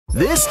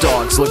This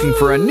dog's looking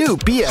for a new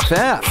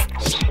BFF.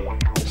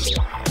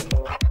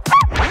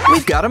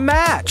 We've got a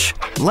match.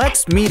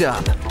 Let's meet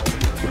up.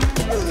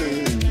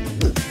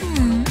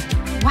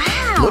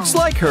 Wow. Looks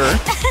like her.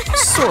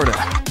 Sorta.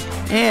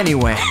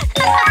 Anyway.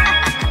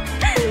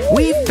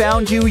 We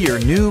found you your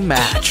new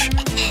match.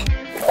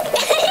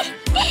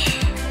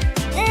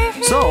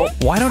 So,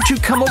 why don't you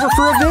come over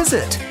for a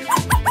visit?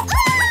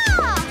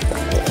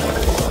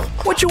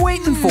 What you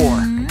waiting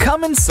for?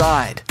 Come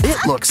inside. It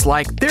looks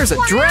like there's a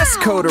dress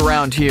code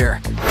around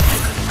here.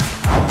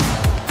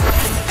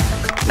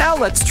 Now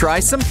let's try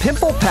some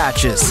pimple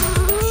patches.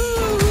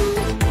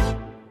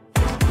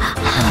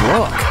 And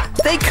look,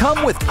 they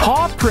come with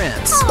paw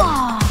prints.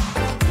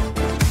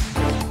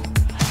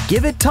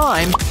 Give it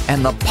time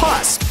and the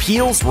pus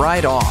peels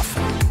right off.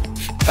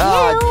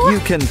 You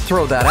can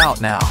throw that out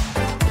now.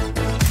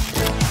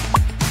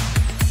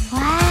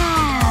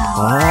 Wow.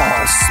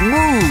 Oh,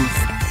 smooth.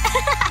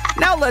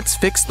 Now let's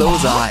fix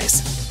those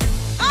eyes.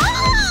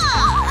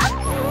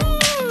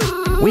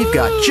 We've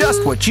got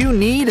just what you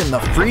need in the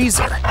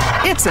freezer.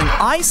 It's an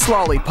ice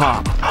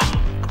lollipop.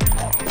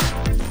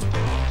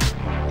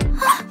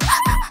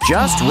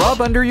 Just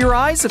rub under your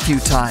eyes a few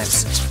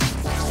times.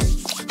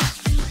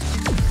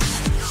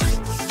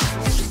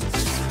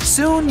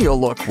 Soon you'll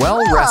look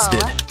well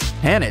rested.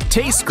 And it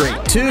tastes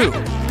great too.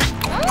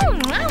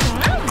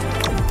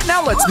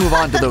 Now let's move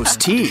on to those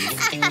teeth.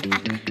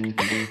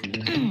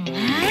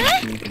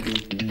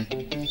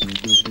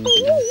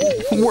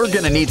 We're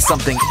gonna need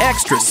something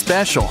extra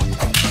special.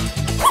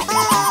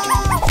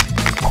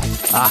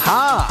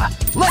 Aha!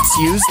 Let's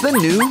use the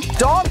new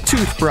dog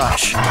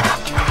toothbrush.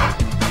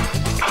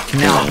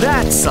 Now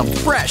that's some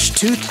fresh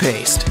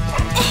toothpaste.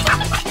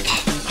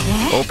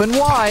 Open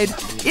wide.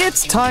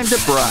 It's time to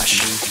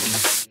brush.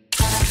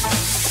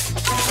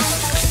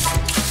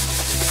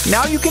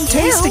 Now you can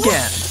taste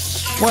again.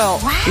 Well,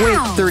 wait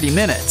 30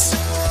 minutes.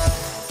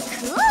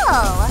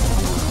 Cool.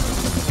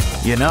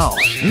 You know,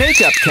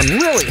 makeup can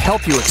really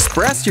help you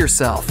express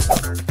yourself.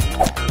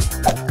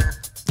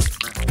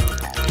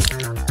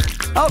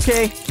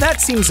 Okay,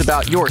 that seems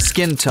about your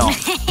skin tone.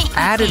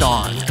 Add it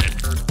on.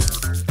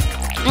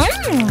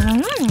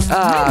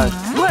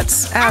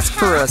 Let's ask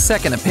for a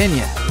second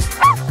opinion.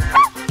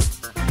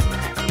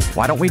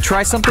 Why don't we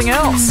try something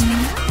else?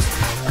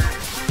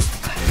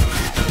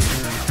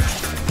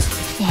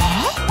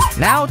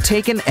 Now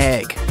take an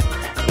egg.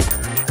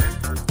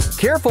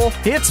 Careful,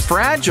 it's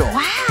fragile.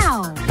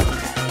 Wow.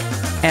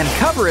 And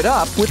cover it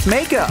up with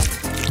makeup.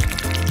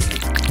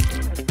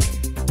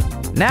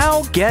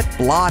 Now get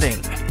blotting.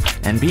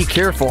 And be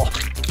careful,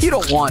 you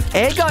don't want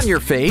egg on your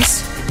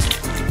face.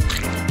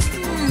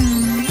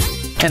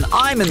 And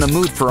I'm in the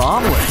mood for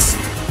omelets.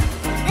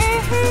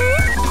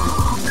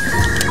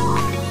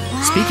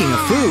 Speaking of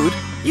food,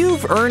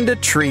 you've earned a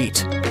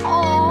treat.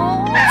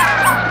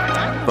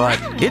 But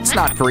it's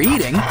not for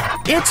eating,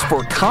 it's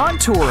for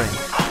contouring.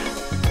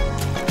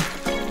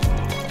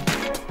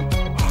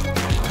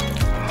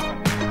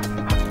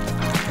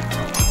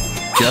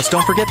 Just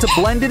don't forget to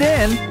blend it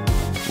in.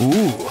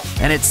 Ooh,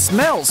 and it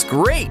smells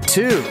great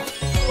too.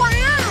 Wow.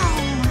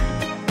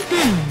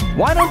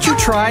 Why don't you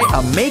try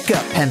a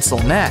makeup pencil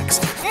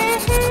next?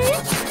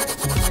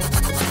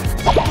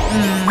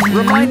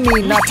 Remind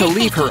me not to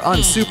leave her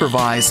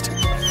unsupervised.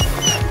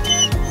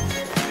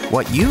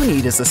 What you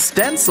need is a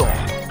stencil.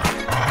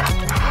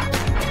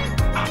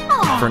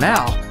 For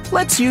now,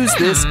 let's use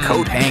this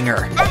coat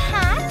hanger.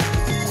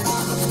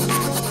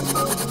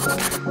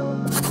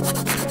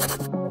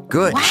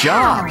 Good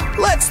job!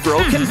 Let's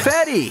throw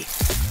confetti!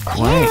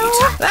 Wait,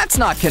 that's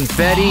not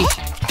confetti!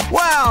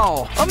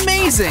 Wow!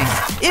 Amazing!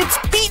 It's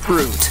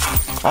beetroot!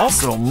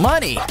 Also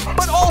money,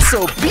 but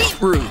also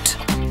beetroot!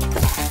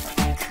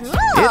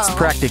 Cool. It's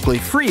practically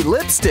free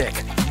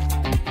lipstick!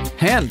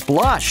 And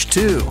blush,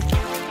 too!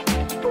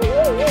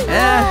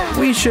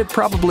 We should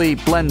probably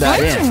blend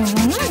that in.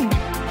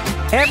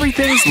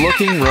 Everything's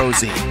looking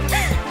rosy.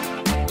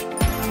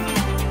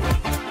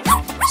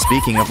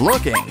 Speaking of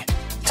looking,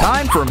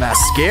 time for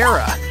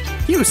mascara.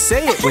 You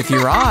say it with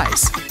your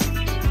eyes.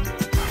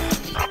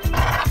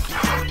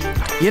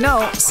 You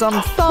know,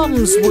 some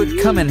thumbs would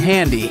come in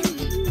handy.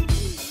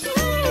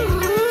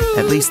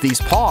 At least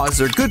these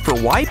paws are good for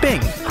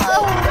wiping.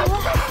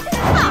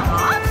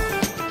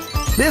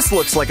 This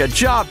looks like a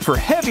job for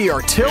heavy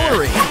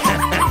artillery.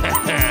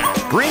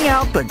 Bring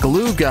out the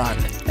glue gun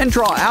and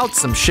draw out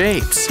some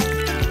shapes.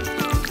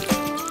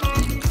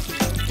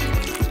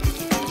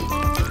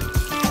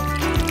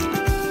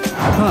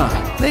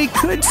 They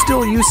could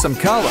still use some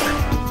color.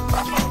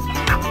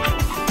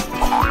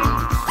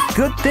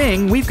 Good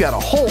thing we've got a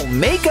whole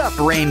makeup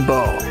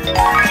rainbow.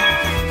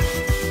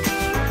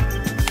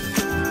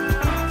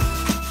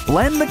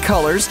 Blend the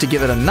colors to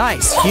give it a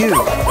nice hue.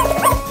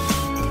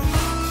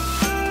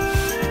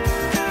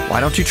 Why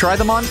don't you try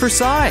them on for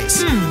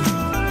size?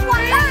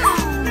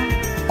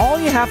 Wow. All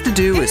you have to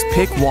do is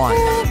pick one.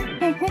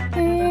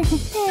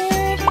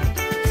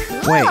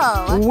 Wait,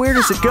 where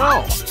does it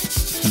go?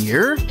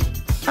 Here?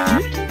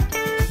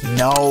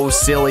 No,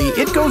 silly,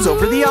 it goes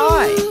over the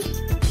eye.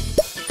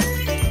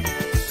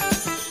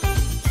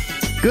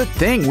 Good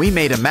thing we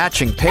made a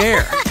matching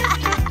pair.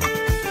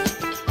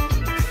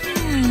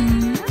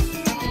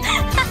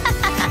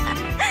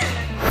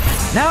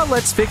 Now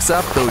let's fix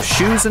up those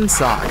shoes and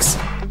socks.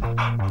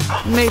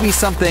 Maybe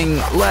something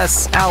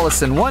less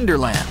Alice in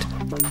Wonderland.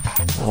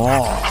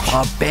 Oh,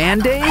 a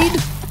Band-Aid?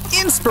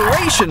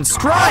 Inspiration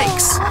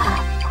strikes!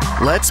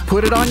 Let's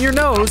put it on your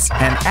nose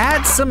and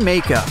add some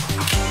makeup.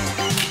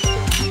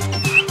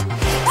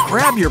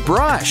 Grab your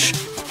brush.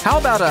 How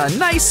about a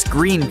nice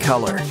green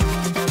color?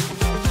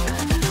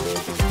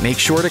 Make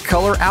sure to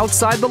color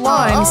outside the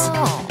lines.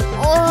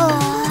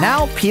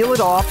 Now peel it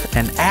off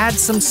and add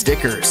some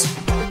stickers.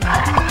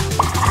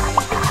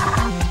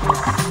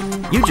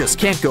 You just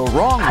can't go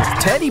wrong with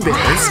teddy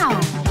bears.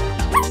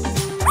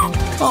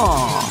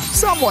 Aw,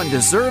 someone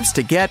deserves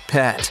to get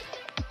pet.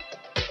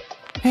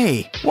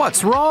 Hey,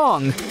 what's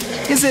wrong?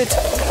 Is it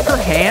her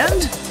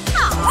hand?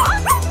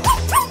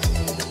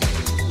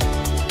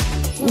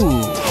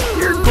 Ooh,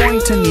 you're going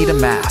to need a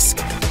mask.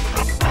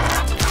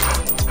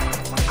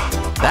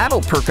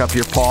 That'll perk up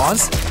your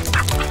paws.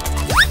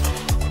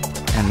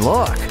 And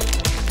look.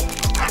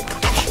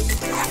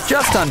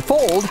 Just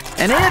unfold,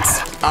 and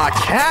it's a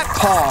cat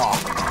paw.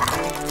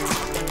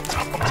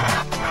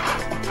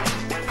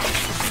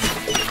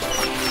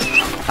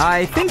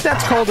 I think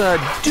that's called a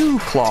dew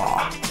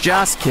claw.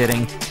 Just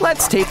kidding.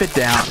 Let's tape it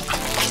down.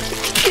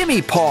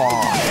 Gimme paw.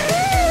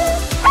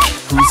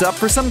 Who's up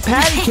for some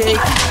patty cake?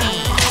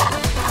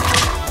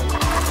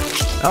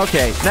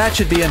 Okay, that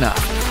should be enough.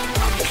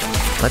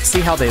 Let's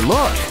see how they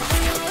look.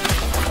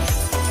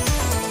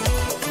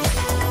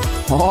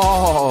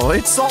 Oh,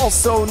 it's all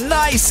so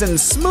nice and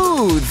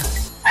smooth.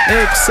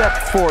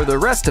 Except for the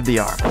rest of the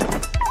arm.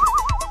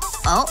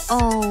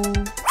 Uh-oh.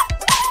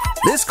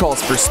 This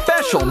calls for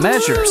special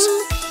measures.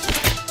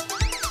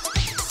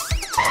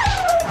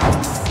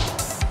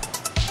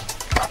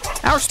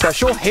 Our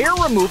special hair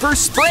remover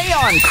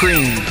spray-on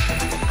cream.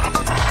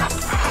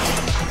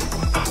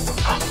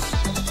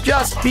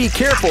 Just be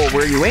careful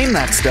where you aim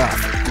that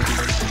stuff.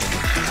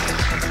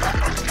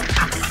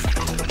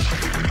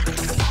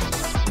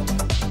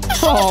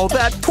 Oh,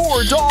 that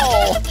poor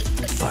doll!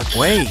 But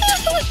wait,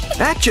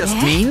 that just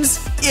means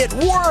it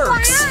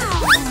works!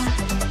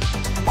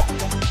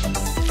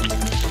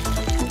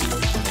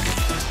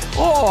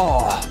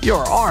 Oh,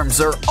 your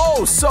arms are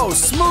oh so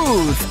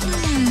smooth!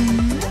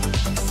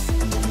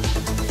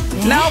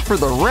 Now for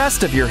the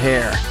rest of your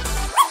hair.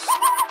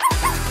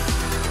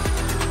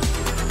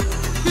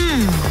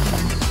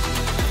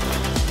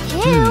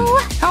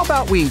 How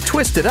about we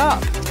twist it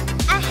up?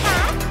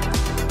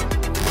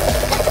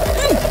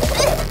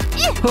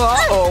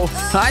 Uh-oh,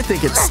 I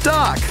think it's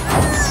stuck.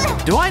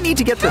 Do I need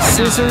to get the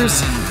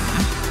scissors?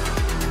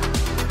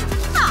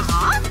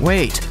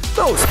 Wait,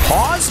 those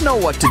paws know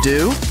what to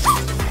do.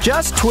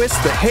 Just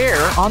twist the hair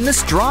on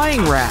this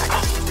drying rack.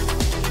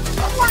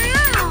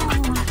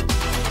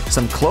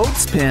 Some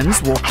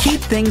clothespins will keep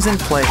things in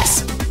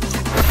place.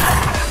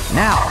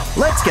 Now,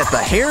 let's get the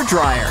hair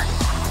dryer.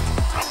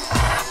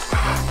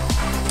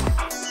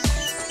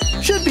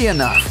 Should be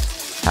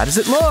enough. How does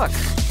it look?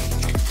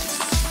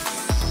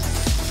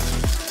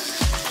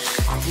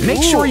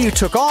 Make sure you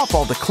took off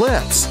all the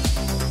clips.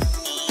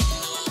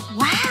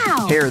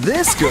 Wow! Hair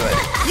this good,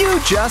 you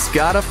just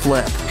gotta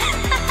flip.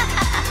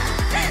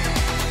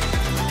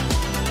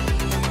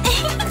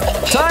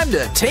 Time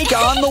to take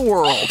on the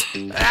world.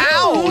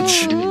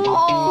 Ouch!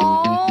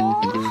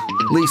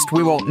 At least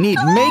we won't need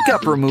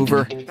makeup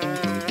remover.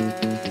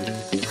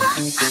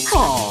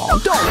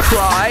 Oh, don't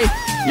cry.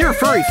 Your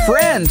furry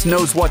friend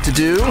knows what to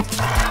do.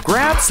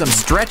 Grab some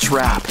stretch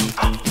wrap.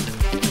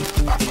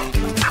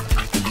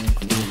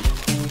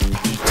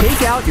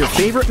 Take out your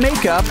favorite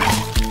makeup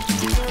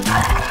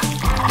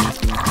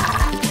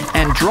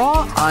and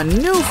draw a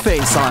new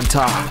face on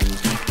top.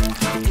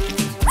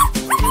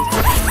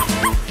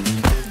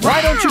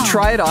 Why don't you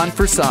try it on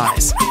for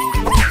size?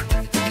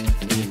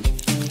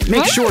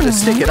 Make sure to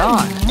stick it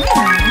on.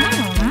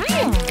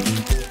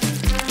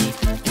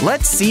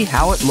 Let's see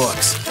how it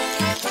looks.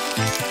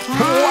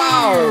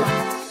 Wow!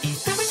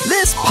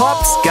 This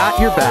pup's got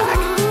your back.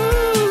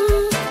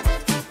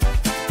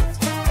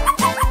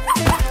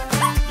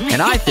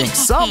 And I think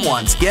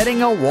someone's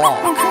getting a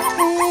walk.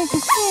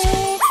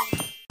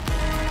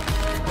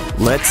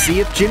 Let's see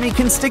if Jimmy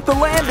can stick the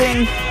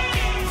landing.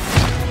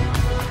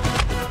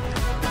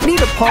 Need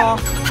a paw?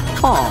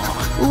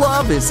 Aw,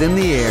 love is in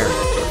the air.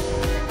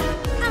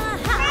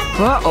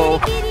 Uh-oh,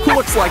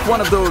 looks like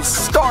one of those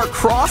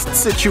star-crossed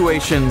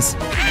situations.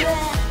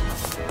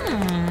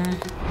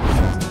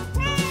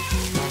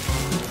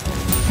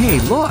 Hey,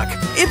 look,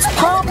 it's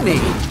Pomni.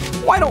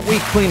 Why don't we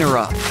clean her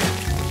up?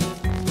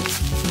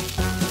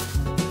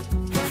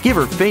 Give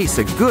her face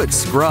a good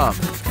scrub.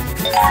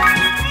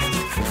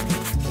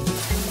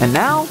 And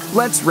now,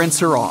 let's rinse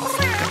her off.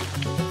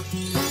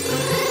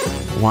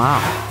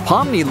 Wow,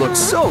 Pomni looks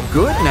so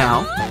good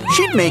now.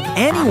 She'd make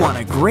anyone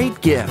a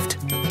great gift.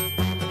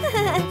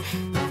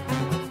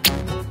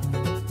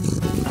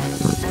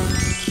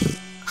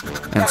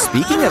 And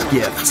speaking of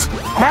gifts,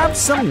 have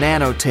some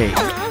nano tape.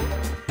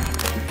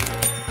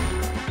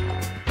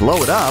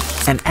 Blow it up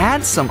and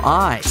add some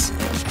eyes.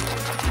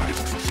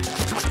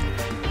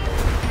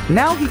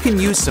 Now he can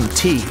use some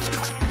teeth.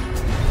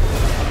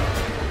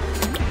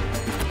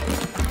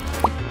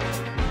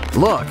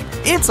 Look,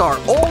 it's our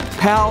old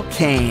pal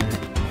Kane.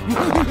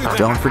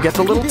 Don't forget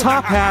the little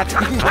top hat.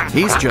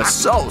 He's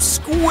just so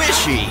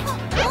squishy.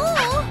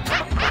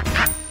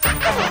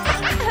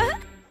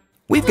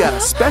 We've got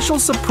a special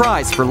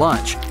surprise for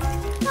lunch.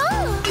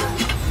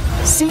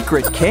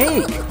 Secret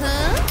cake.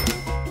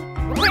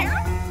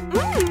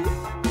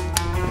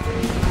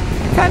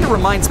 Kind of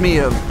reminds me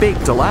of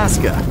baked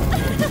Alaska.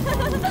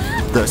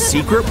 The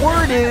secret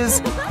word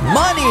is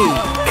money.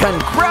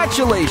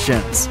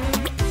 Congratulations.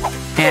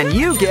 And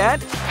you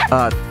get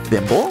a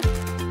thimble?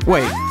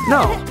 Wait,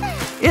 no.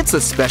 It's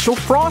a special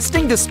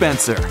frosting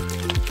dispenser.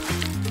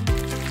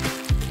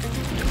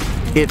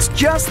 It's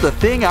just the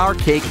thing our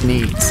cake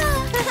needs.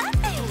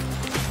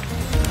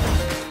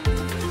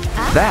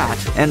 That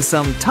and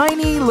some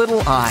tiny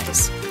little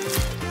eyes.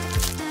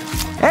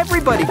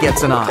 Everybody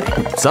gets an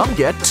eye. Some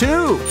get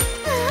two.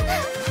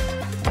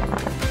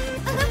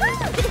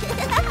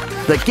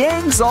 The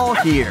gang's all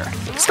here.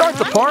 Start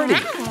the party.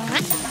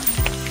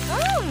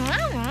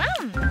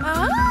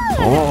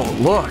 Oh,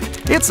 look,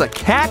 it's a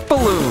cat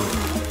balloon.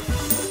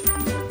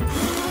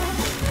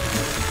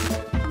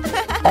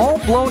 All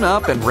blown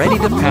up and ready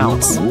to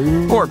pounce.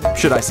 Or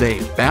should I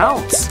say,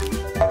 bounce?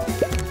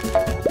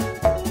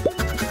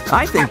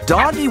 I think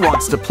Doggy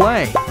wants to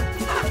play.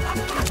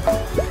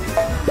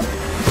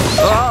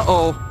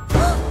 Uh-oh.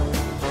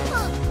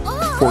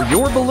 For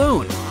your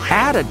balloon,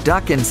 add a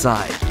duck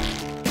inside.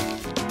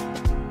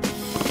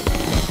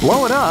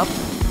 Blow it up.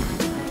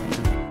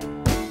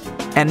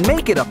 And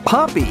make it a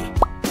puppy.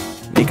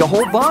 Make a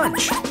whole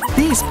bunch.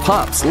 These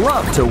pups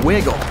love to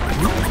wiggle.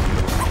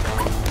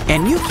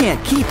 And you can't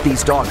keep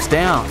these dogs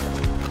down.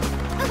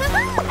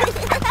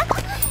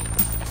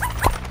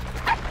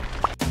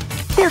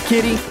 Here,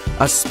 kitty,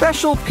 a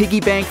special piggy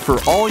bank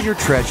for all your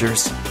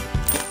treasures.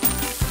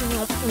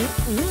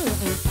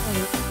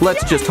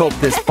 Let's just hope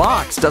this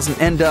box doesn't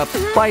end up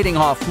biting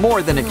off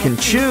more than it can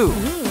chew.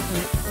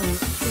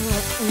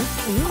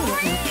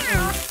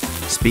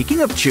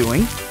 Speaking of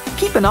chewing,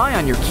 keep an eye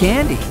on your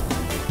candy.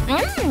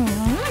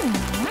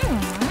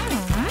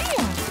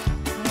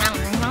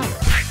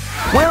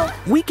 Well,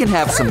 we can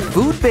have some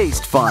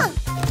food-based fun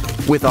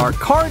with our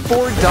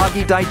cardboard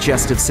doggy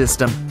digestive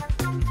system.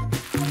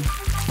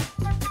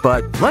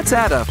 But let's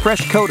add a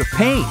fresh coat of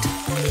paint.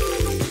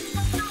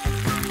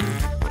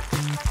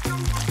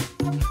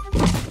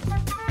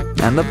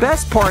 And the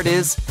best part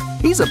is,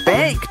 he's a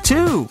bank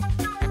too.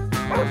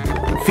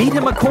 Feed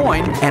him a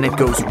coin and it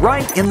goes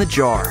right in the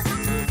jar.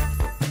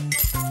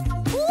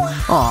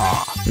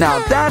 Aw, now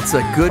that's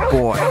a good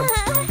boy.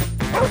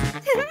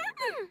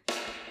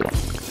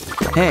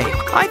 Hey,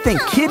 I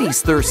think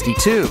Kitty's thirsty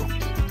too.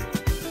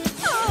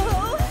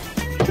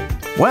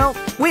 Well,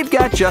 we've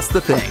got just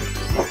the thing.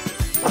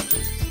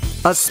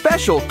 A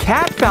special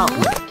cat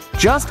fountain.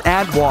 Just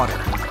add water.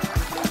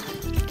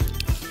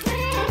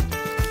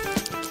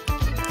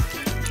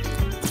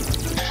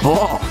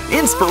 Oh,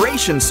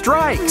 inspiration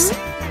strikes.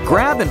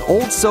 Grab an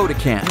old soda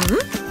can.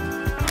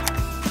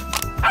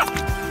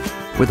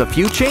 With a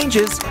few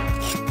changes,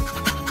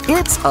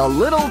 it's a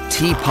little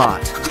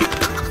teapot.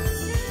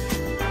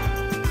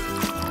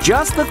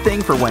 Just the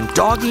thing for when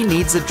Doggy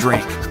needs a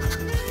drink.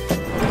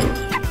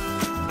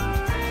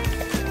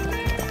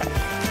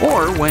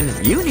 Or when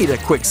you need a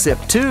quick sip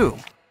too.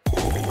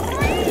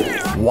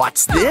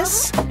 What's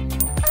this?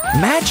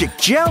 Magic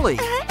jelly!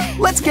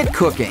 Let's get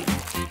cooking.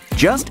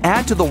 Just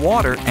add to the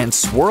water and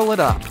swirl it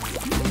up.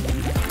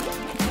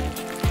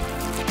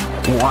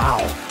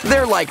 Wow,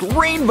 they're like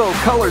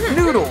rainbow-colored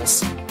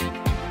noodles.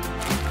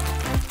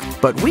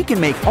 But we can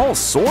make all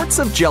sorts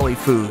of jelly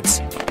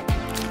foods.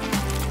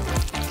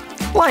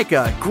 Like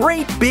a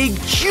great big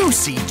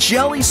juicy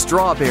jelly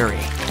strawberry.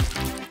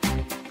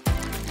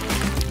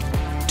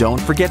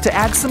 Don't forget to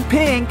add some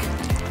pink.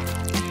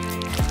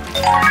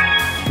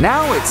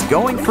 Now it's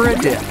going for a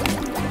dip.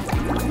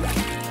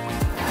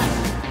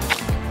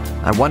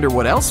 I wonder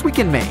what else we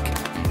can make.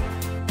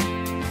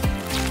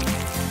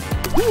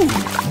 Ooh,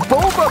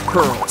 boba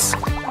pearls.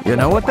 You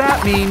know what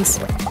that means.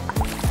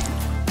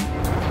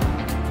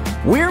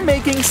 We're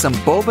making some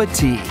boba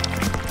tea.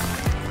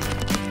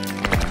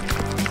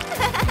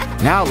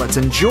 Now let's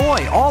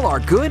enjoy all our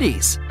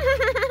goodies.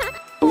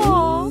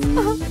 Or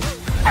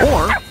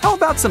how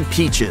about some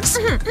peaches?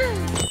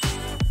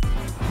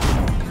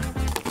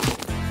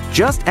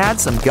 Just add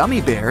some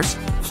gummy bears,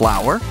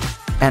 flour,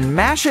 and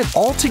mash it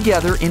all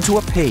together into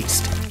a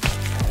paste.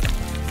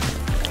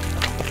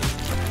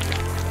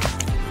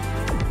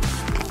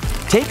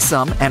 Take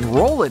some and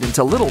roll it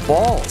into little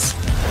balls.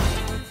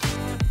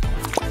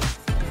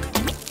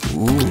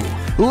 Ooh,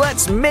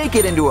 let's make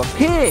it into a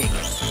pig.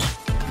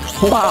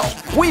 Wow,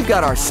 we've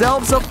got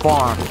ourselves a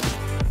farm.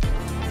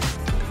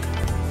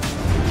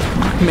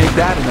 Make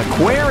that an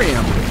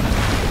aquarium.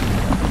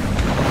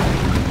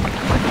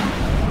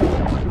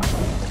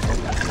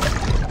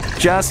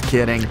 Just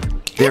kidding.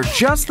 They're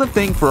just the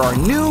thing for our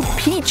new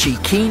peachy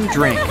keen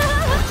drink.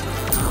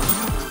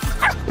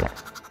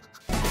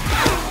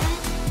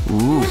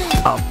 Ooh,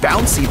 a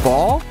bouncy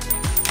ball?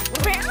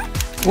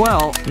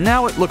 Well,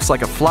 now it looks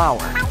like a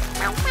flower.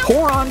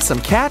 Pour on some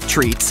cat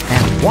treats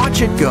and watch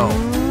it go.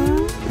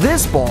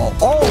 This ball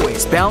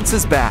always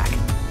bounces back.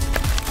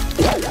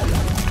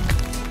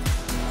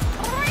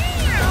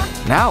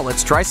 Now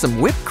let's try some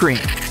whipped cream.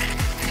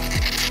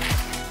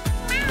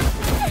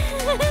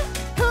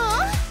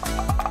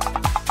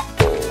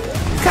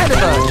 Kind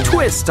of a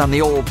twist on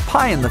the old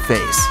pie in the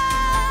face.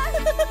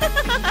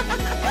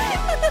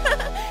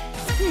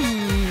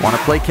 Want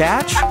to play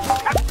catch?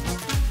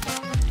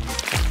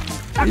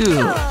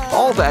 Ew,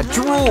 all that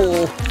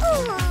drool.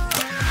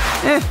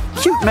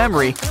 Cute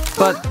memory,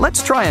 but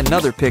let's try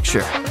another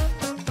picture.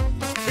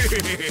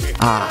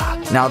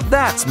 Ah, now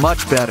that's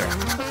much better.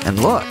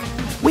 And look,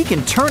 we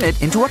can turn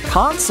it into a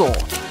console.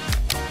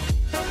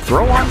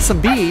 Throw on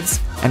some beads,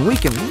 and we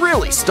can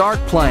really start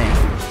playing.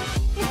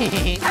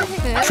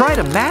 Try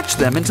to match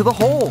them into the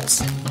holes.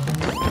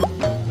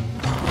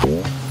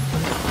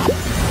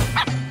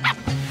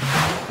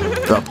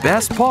 The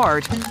best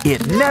part,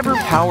 it never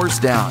powers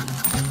down.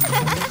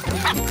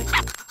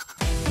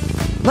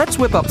 Let's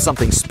whip up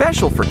something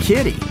special for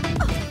Kitty.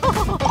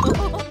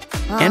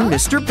 And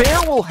Mr.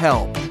 Bear will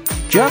help.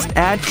 Just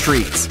add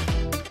treats.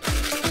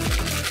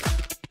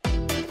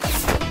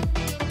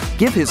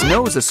 Give his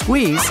nose a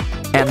squeeze,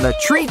 and the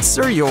treats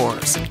are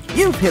yours.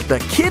 You've hit the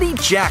kitty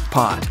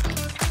jackpot.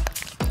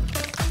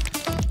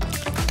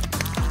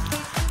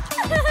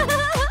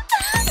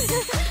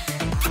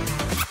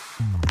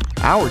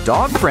 Our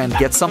dog friend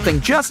gets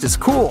something just as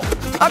cool,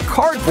 a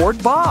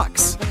cardboard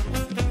box.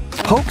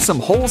 Poke some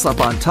holes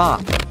up on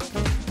top.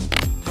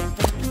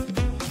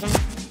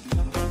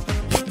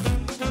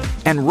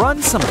 And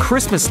run some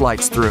Christmas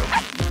lights through.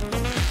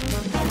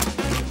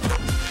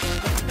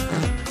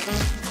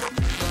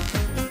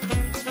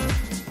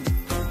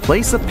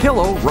 Place a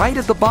pillow right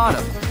at the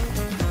bottom.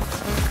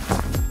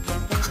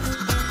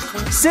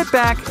 Sit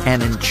back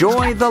and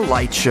enjoy the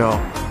light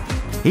show.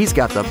 He's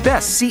got the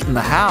best seat in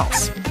the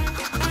house.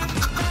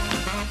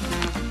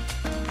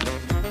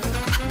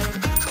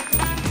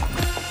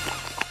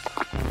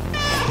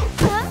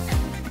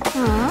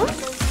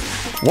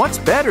 What's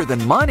better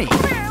than money?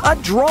 A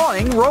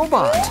drawing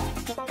robot.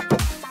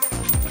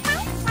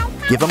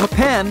 Give him a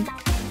pen,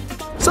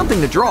 something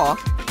to draw,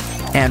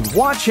 and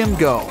watch him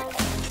go.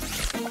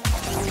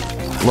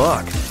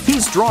 Look,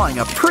 he's drawing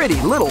a pretty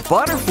little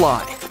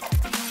butterfly.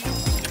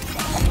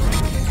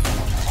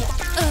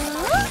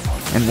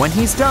 And when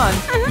he's done,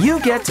 you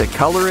get to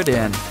color it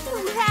in.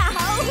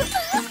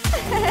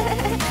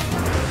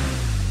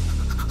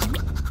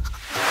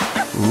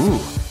 Ooh,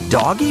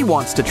 Doggy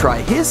wants to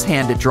try his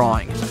hand at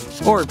drawing.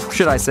 Or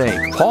should I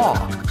say, paw.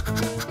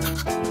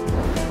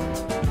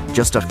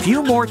 Just a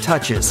few more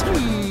touches.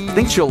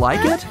 Think she'll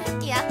like it?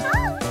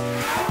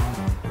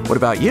 What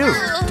about you?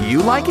 Do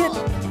you like it?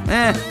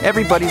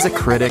 Everybody's a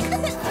critic.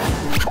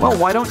 Well,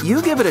 why don't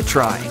you give it a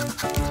try?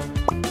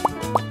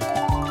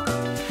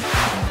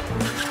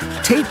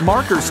 Tape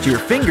markers to your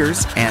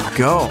fingers and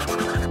go.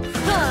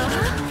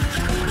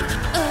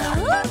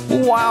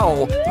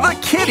 Wow, the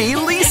kitty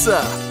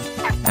Lisa!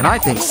 And I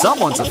think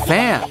someone's a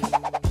fan.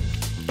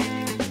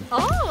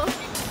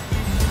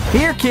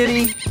 Here,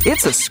 kitty,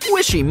 it's a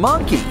squishy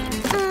monkey.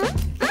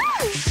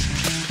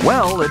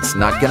 Well, it's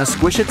not gonna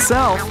squish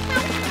itself.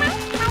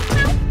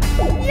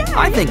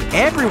 I think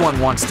everyone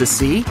wants to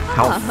see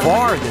how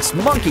far this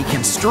monkey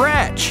can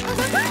stretch.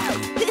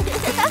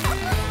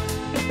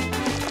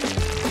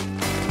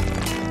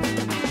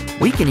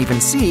 We can even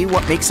see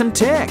what makes him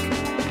tick.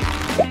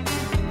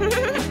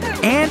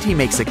 And he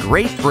makes a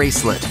great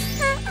bracelet.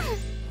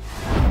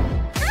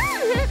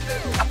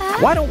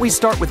 Why don't we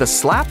start with a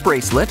slap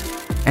bracelet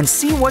and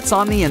see what's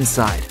on the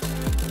inside?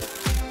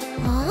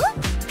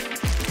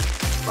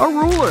 A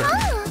ruler.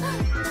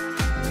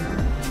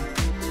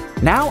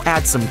 Now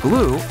add some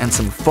glue and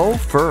some faux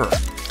fur.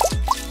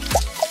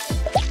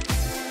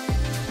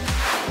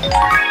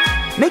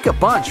 Make a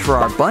bunch for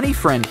our bunny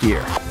friend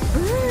here.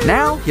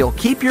 Now he'll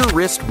keep your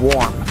wrist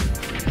warm.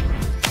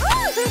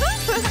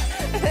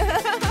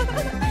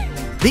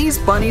 These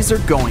bunnies are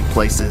going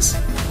places.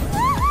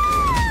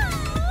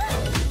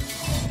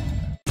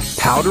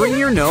 Powdering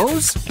your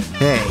nose?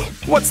 Hey,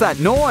 what's that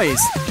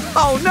noise?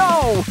 Oh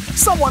no!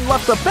 Someone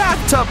left the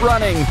bathtub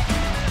running!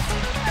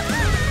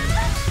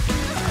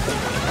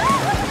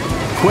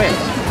 Quick,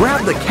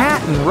 grab the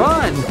cat and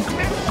run!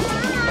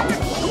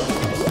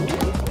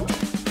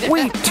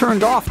 We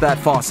turned off that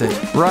faucet,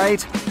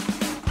 right?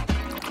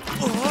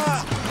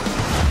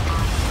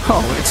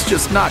 Oh, it's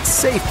just not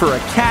safe for a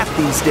cat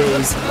these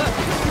days.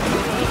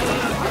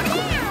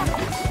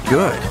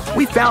 Good,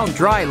 we found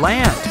dry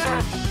land.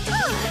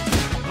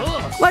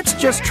 Let's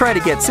just try to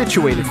get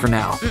situated for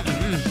now.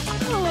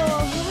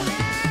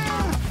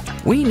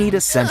 We need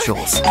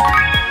essentials.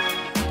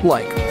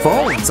 Like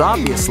phones,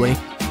 obviously.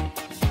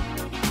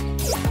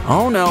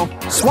 Oh no,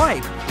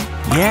 swipe.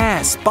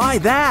 Yes, buy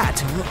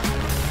that.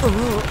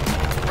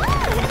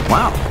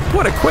 Wow,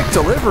 what a quick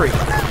delivery.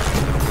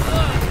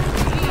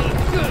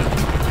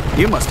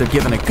 You must have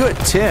given a good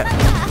tip.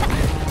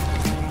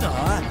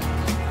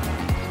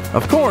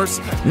 Of course,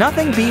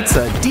 nothing beats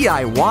a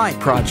DIY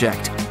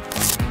project.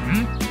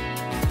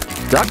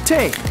 Duct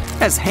tape,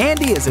 as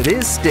handy as it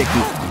is sticky.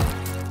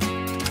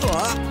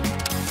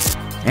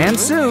 And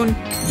soon,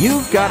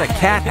 you've got a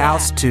cat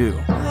house too.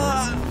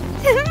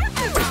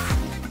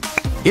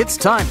 It's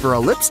time for a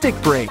lipstick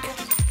break.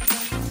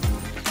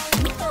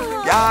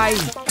 I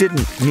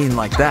didn't mean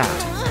like that.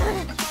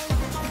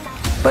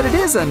 But it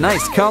is a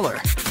nice color.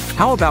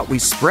 How about we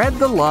spread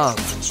the love?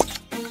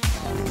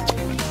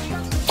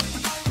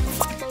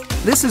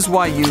 This is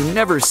why you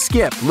never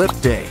skip lip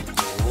day.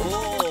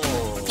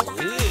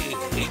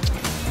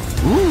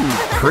 Ooh,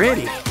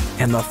 pretty.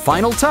 And the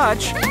final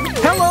touch,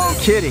 Hello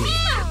Kitty.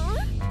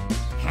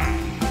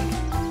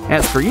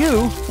 As for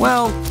you,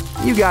 well,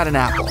 you got an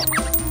apple.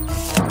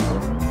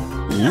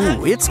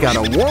 Ooh, it's got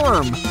a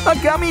worm, a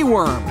gummy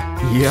worm.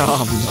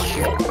 Yum.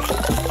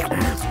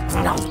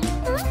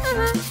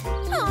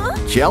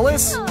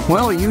 Jealous?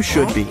 Well, you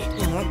should be.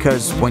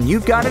 Because when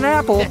you've got an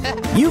apple,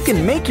 you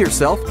can make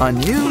yourself a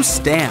new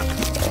stamp.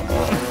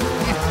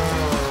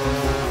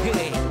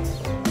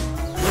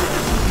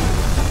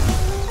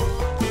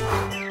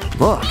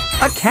 Look,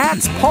 a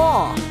cat's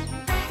paw.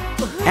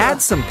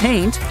 Add some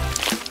paint.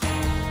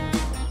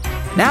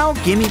 Now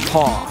gimme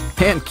paw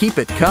and keep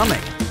it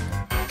coming.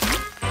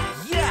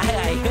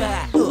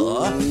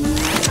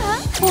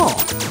 Oh,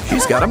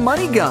 she's got a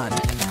money gun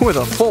with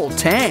a full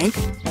tank.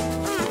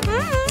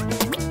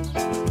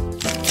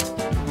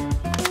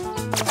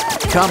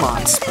 Come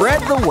on,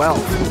 spread the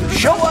wealth.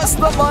 Show us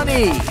the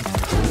money.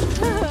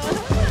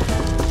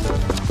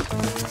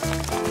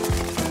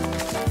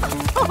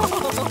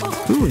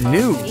 Who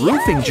knew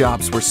roofing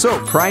jobs were so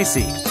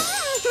pricey?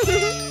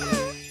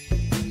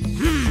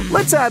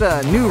 Let's add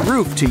a new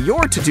roof to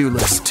your to-do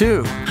list,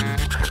 too.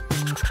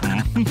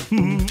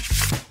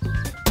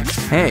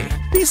 Hey,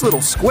 these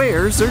little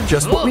squares are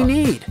just what we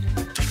need.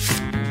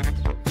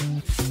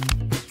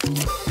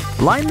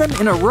 Line them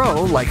in a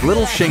row like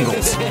little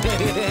shingles.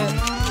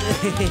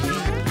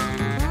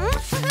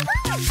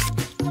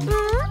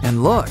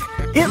 And look,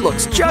 it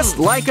looks just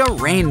like a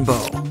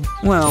rainbow.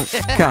 Well,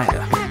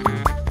 kinda.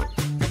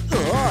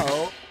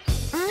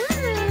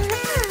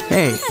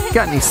 Hey,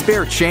 got any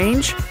spare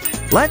change?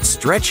 Let's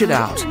stretch it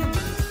out.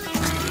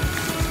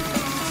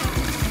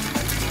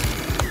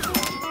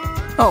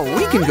 Oh,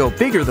 we can go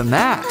bigger than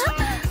that.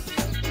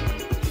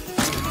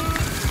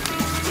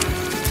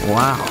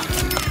 Wow.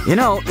 You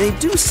know, they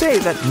do say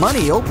that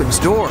money opens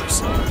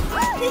doors.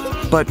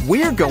 But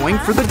we're going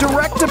for the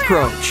direct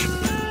approach.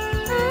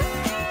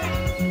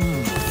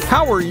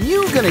 How are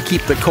you gonna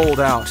keep the cold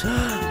out?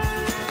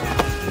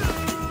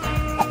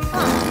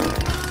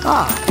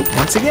 Ah,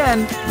 once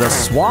again, the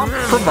swamp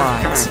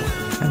provides.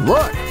 And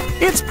look,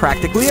 it's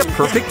practically a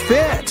perfect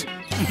fit.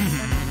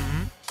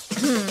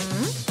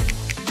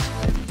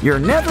 You're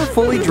never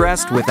fully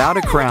dressed without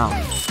a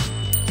crown.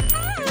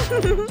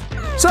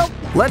 So,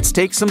 let's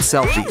take some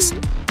selfies.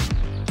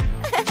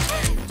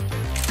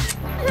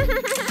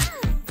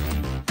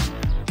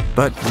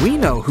 But we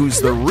know who's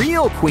the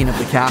real queen of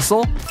the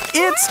castle.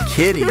 It's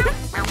Kitty.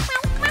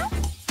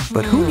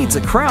 But who needs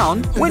a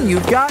crown when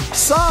you've got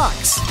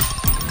socks?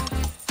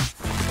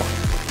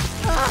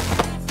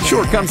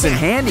 Sure comes in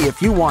handy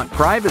if you want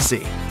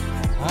privacy.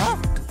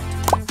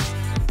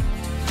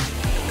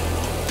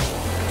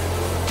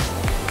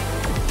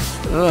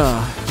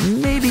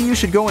 Maybe you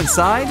should go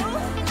inside?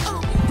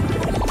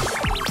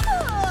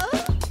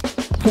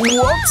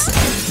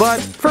 Whoops! But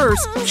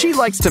first, she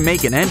likes to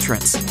make an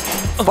entrance.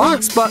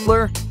 Fox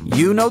Butler,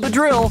 you know the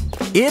drill.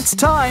 It's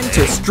time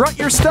to strut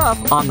your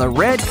stuff on the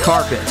red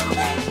carpet.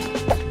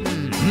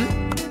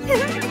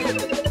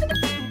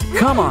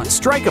 Come on,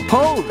 strike a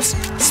pose.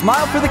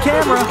 Smile for the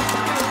camera.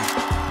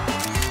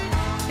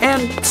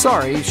 And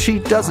sorry, she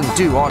doesn't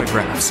do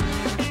autographs.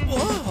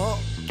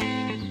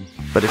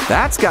 But if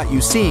that's got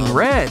you seeing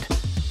red,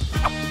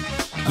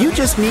 you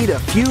just need a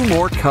few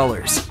more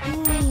colors.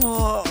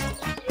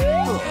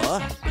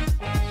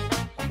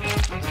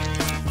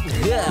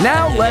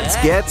 Now let's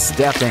get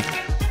stepping.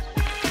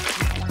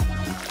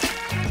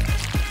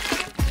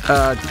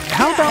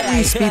 How about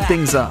we speed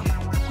things up?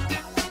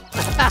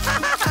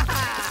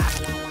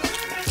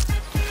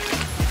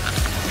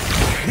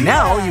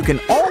 Now you can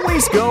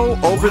always go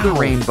over the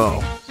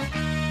rainbow.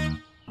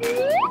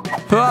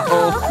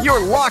 Uh-oh,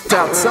 you're locked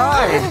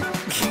outside.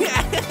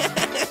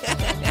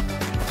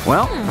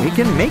 Well, we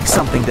can make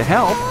something to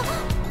help.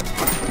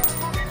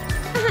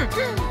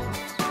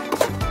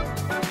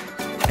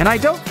 And I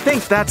don't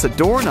think that's a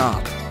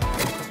doorknob.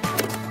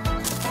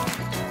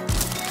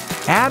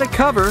 Add a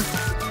cover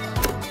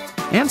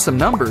and some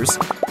numbers.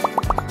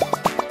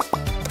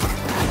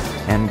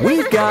 And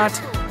we've got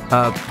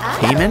a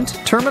payment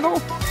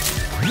terminal.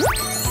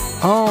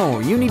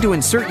 Oh, you need to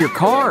insert your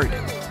card.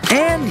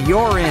 And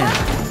you're in.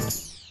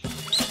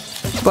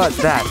 But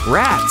that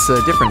rat's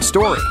a different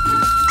story.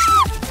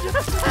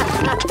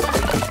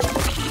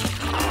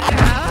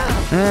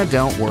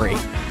 Don't worry.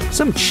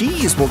 Some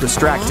cheese will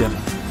distract him.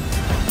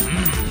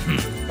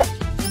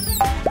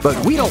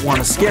 But we don't want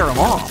to scare him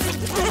off.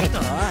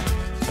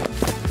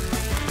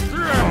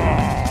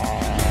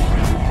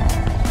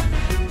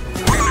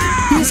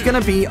 He's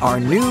gonna be our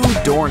new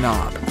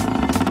doorknob.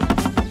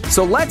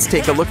 So let's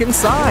take a look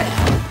inside.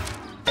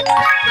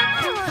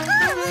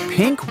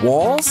 Pink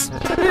walls?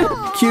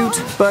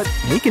 Cute, but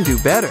we can do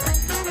better.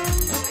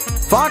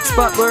 Fox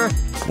Butler,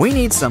 we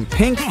need some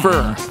pink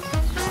fur.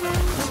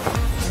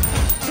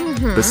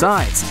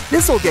 Besides,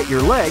 this'll get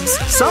your legs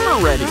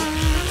summer ready.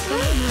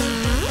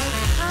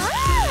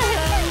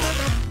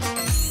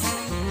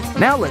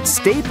 Now let's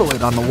staple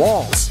it on the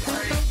walls.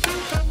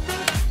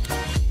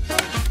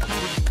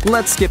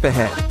 Let's skip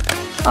ahead.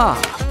 Ah,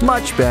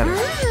 much better.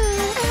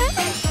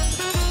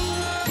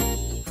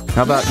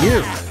 How about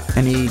you?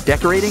 Any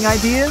decorating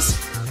ideas?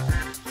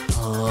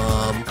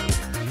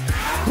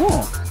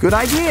 Oh, good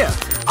idea.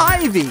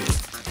 Ivy.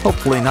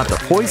 Hopefully not the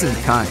poison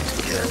kind.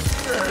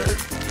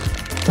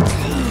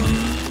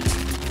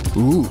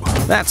 Ooh,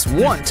 that's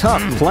one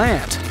tough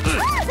plant.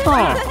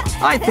 Oh,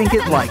 I think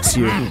it likes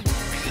you.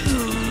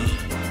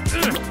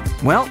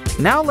 Well,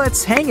 now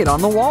let's hang it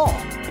on the wall.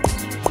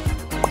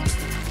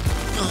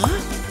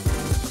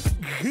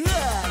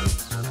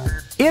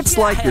 It's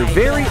like your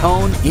very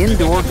own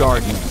indoor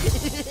garden.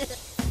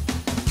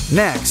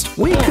 Next,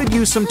 we could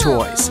use some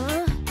toys.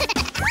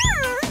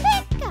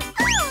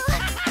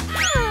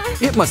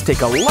 It must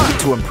take a lot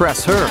to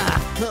impress her.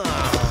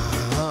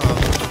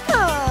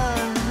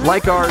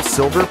 Like our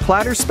silver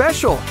platter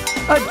special,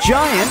 a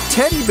giant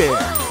teddy bear.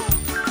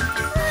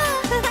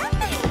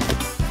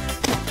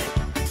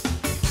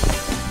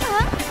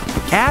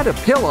 Add a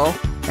pillow,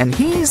 and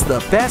he's the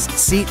best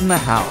seat in the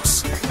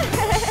house.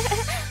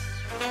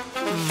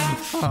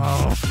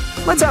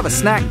 Let's have a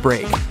snack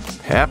break.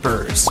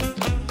 Peppers.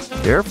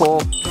 Careful,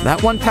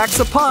 that one packs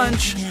a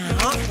punch.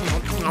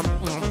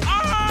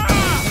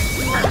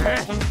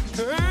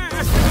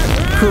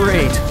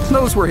 Great,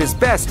 those were his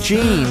best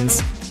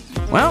jeans.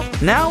 Well,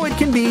 now it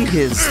can be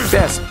his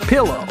best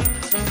pillow.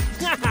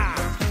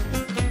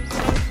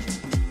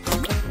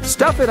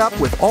 Stuff it up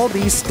with all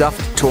these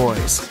stuffed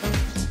toys.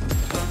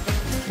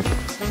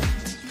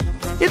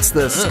 It's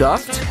the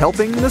stuffed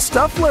helping the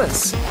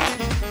stuffless.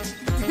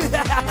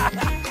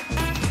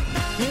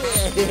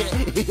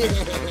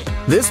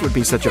 This would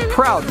be such a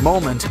proud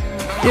moment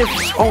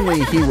if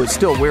only he was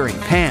still wearing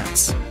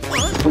pants.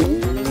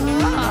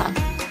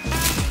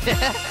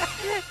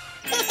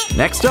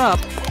 Next up,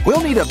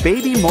 we'll need a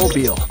baby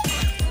mobile.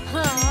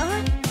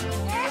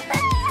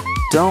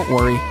 Don't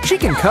worry, she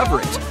can cover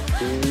it.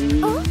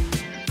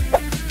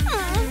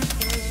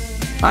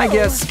 I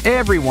guess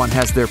everyone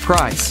has their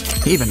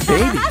price, even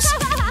babies.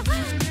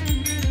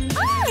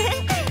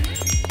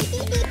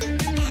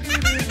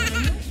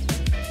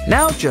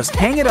 Now just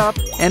hang it up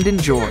and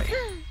enjoy.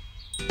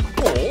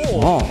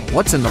 Oh,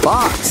 what's in the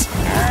box?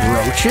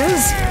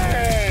 Roaches?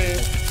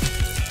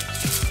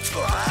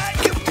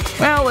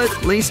 Well,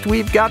 at least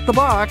we've got the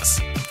box.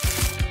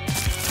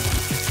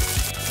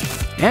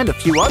 And a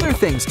few other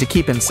things to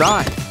keep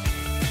inside.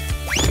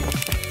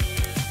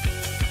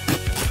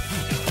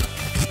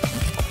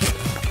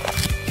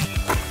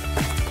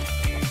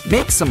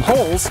 Make some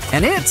holes,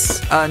 and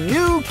it's a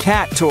new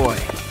cat toy.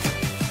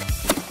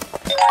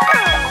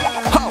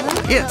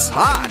 Oh, it's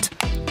hot.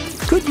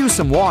 Could use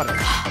some water.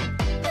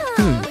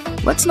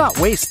 Let's not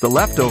waste the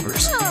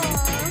leftovers.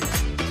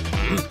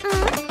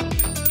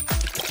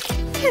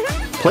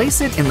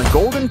 Place it in the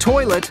golden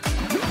toilet,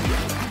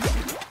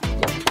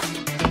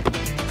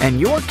 and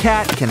your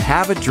cat can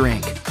have a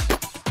drink.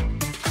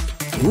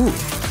 Ooh,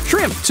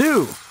 shrimp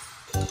too.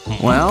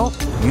 Well,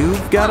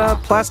 you've got a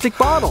plastic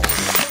bottle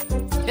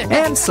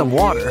and some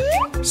water,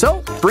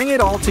 so bring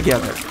it all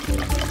together.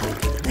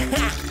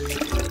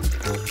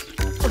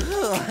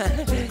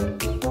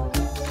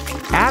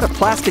 Add a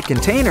plastic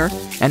container,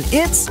 and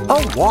it's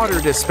a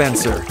water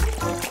dispenser.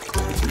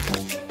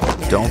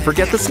 Don't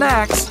forget the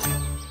snacks.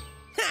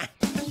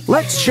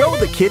 Let's show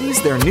the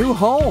kitties their new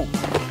home.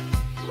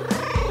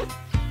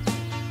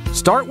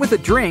 Start with a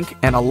drink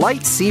and a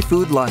light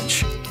seafood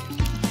lunch.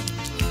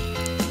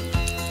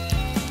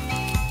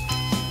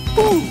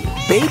 Ooh,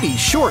 babies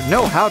sure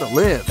know how to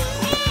live.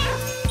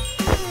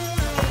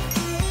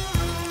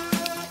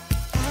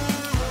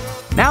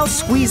 Now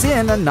squeeze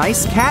in a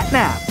nice cat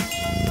nap.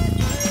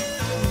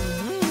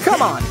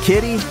 Come on,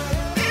 kitty.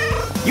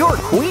 You're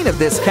queen of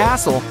this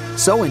castle,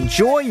 so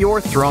enjoy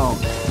your throne.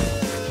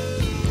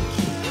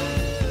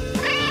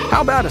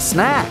 How about a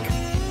snack?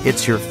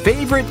 It's your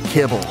favorite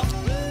kibble.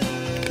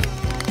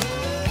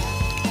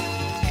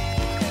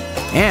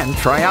 And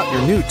try out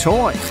your new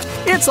toy.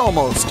 It's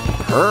almost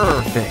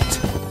perfect.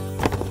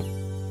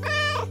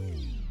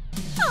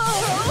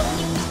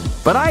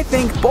 But I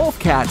think both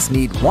cats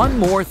need one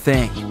more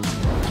thing.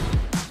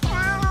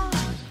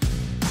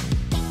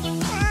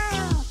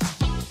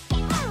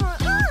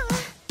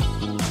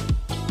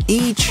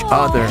 Each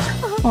other.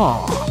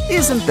 Aw,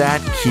 isn't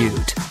that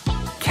cute?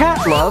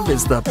 Cat love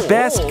is the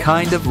best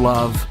kind of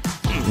love.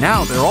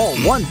 Now they're all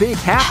one big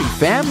happy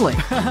family.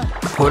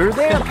 Put her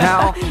there,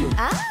 pal.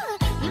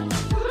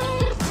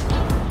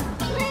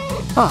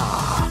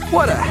 Ah,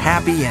 what a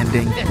happy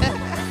ending.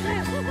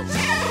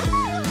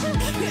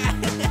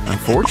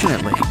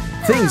 Unfortunately,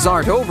 things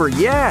aren't over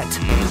yet.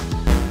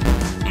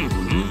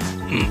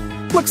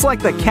 Looks like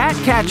the cat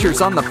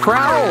catcher's on the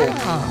prowl.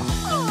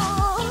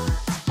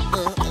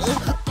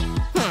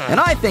 And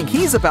I think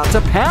he's about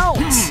to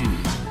pounce.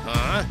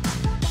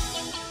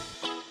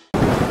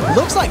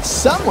 Looks like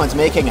someone's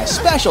making a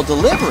special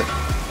delivery.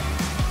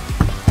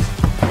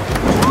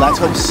 Let's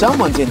hope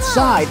someone's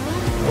inside.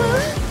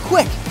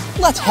 Quick,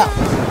 let's help.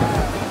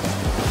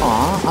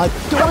 Aw, a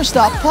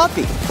doorstop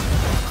puppy.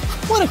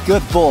 What a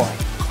good boy.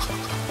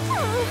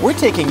 We're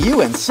taking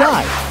you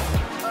inside.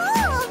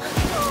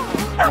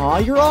 Aw,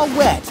 you're all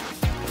wet.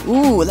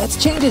 Ooh, let's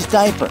change his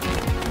diaper.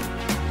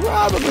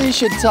 Probably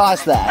should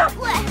toss that.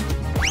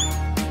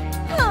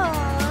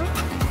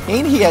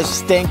 Ain't he a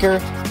stinker?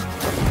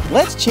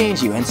 Let's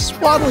change you and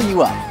swaddle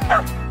you up.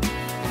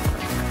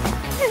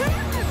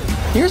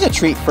 Here's a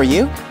treat for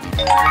you.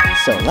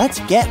 So let's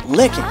get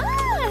licking.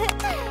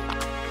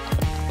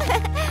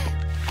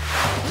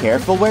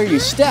 Careful where you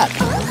step.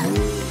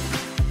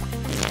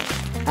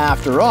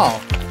 After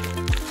all,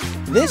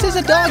 this is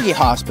a doggy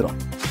hospital.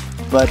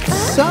 But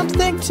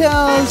something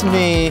tells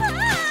me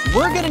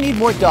we're gonna need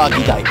more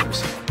doggy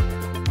diapers.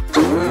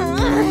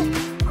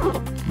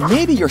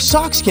 Maybe your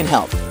socks can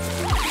help.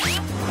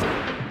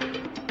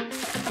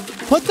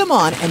 Put them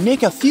on and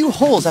make a few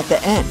holes at the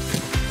end.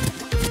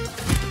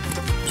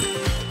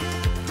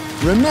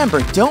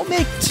 Remember, don't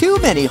make too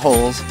many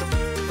holes.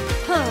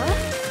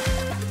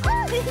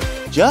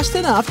 Just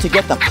enough to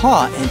get the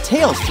paw and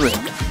tails through.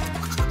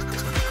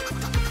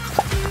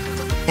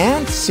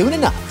 And soon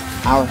enough,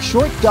 our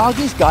short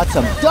doggies got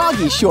some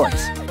doggy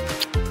shorts.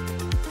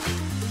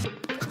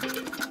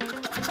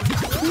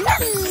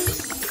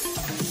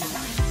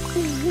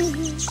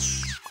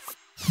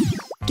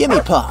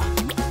 Gimme paw.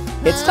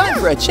 It's time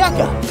for a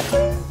checkup.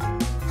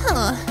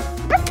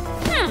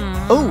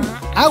 Oh,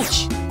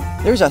 ouch!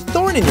 There's a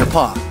thorn in your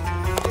paw.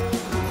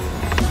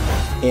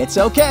 It's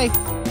okay.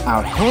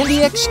 Our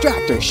handy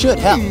extractor should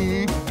help.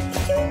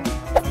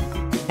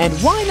 And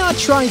why not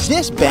try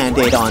this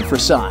Band-Aid on for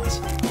size?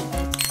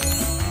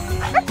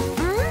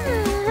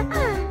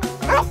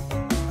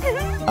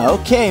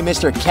 Okay,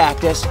 Mr.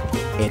 Cactus.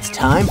 It's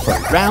time for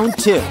round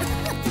 2.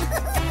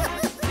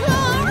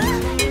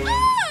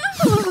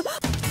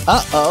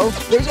 Uh-oh,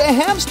 there's a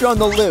hamster on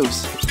the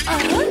loose.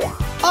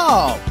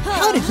 Oh,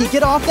 how did he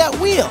get off that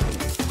wheel?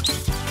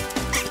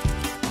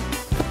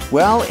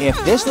 Well, if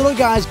this little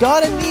guy's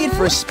got a need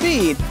for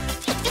speed,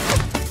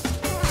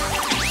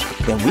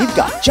 then we've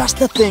got just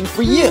the thing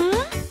for you.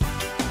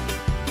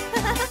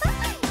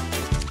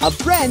 A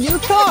brand new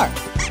car.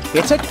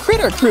 It's a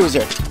critter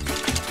cruiser.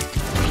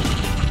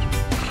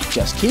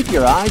 Just keep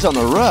your eyes on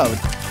the road.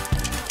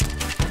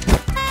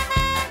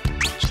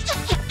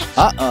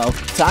 Uh-oh,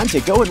 time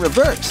to go in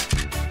reverse.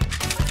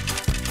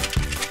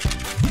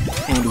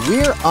 And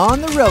we're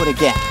on the road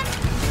again.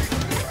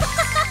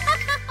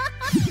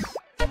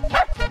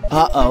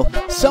 Uh-oh,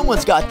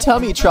 someone's got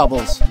tummy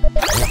troubles.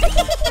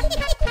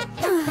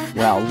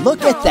 Well,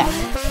 look at that.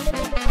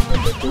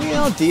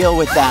 We'll deal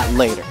with that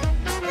later.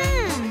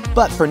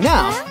 But for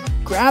now,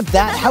 grab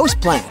that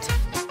houseplant.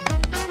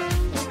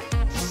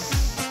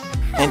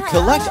 And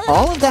collect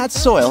all of that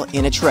soil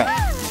in a tray.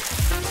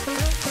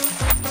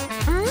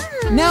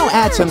 Now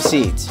add some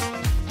seeds.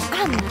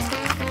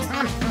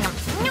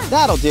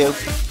 That'll do.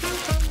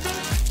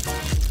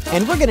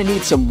 And we're gonna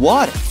need some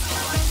water.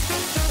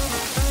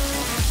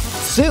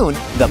 Soon,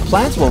 the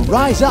plants will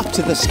rise up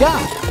to the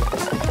sky.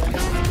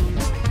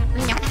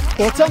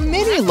 It's a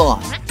mini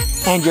lawn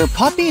and your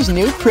puppy's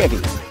new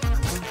privy.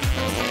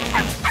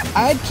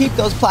 I'd keep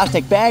those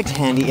plastic bags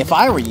handy if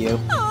I were you.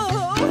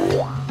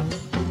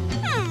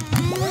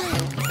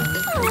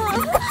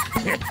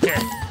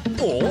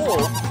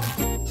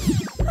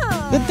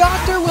 The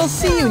doctor will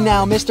see you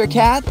now, Mr.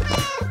 Cat.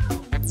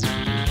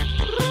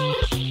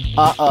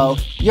 Uh-oh,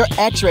 your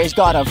x-ray's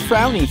got a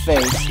frowny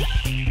face.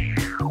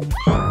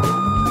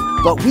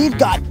 But we've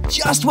got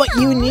just what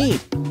you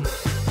need.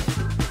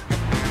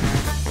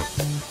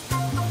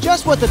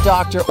 Just what the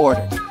doctor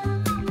ordered.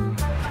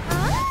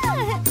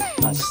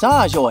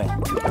 Massage oil.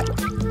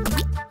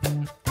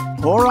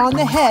 Pour on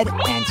the head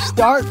and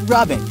start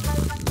rubbing.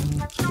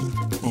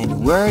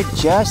 And we're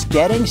just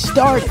getting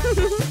started.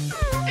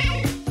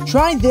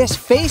 Try this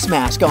face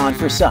mask on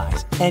for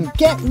size and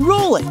get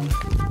rolling.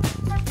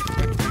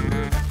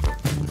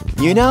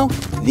 You know,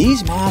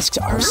 these masks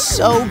are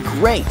so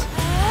great.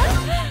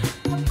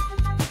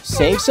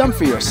 Save some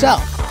for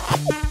yourself.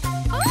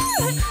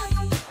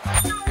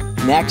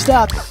 Next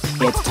up,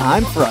 it's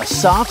time for a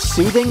soft,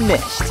 soothing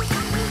mist.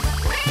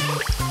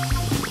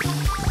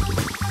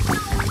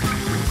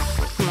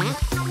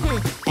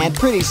 And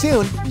pretty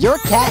soon, your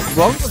cat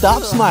won't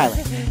stop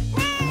smiling.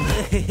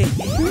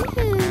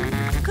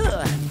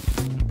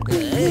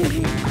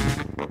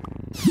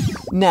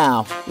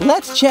 Now,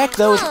 let's check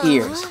those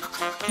ears.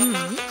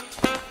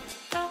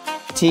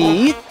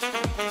 Teeth.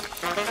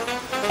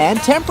 and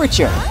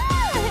temperature.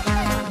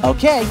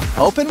 Okay,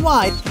 open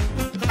wide.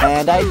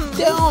 And I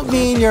don't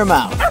mean your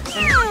mouth.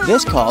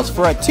 This calls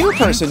for a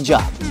two-person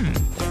job.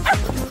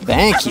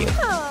 Thank you.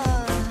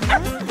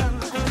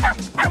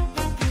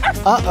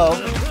 Uh-oh.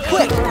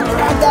 Quick,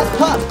 grab that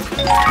pup.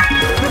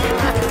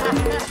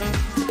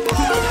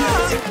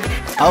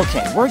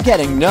 Okay, we're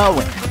getting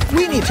nowhere.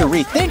 We need to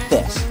rethink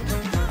this.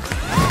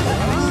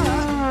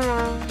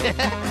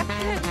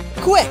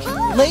 Quick,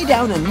 lay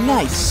down a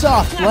nice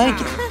soft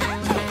blanket.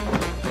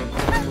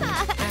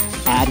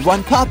 Add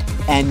one pup,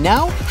 and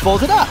now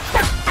fold it up.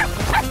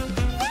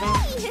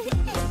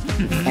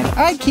 And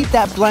I'd keep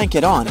that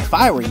blanket on if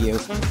I were you.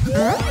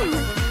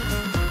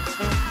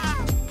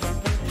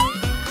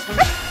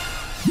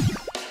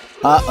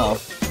 Uh-oh.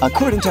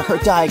 According to her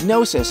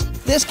diagnosis,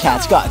 this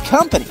cat's got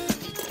company.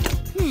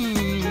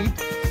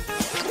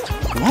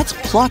 Let's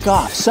pluck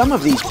off some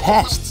of these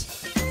pests.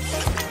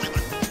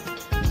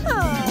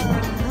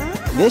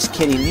 This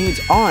kitty needs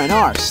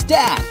R&R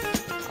stat.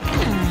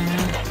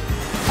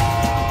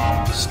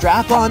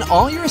 Strap on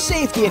all your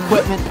safety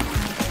equipment.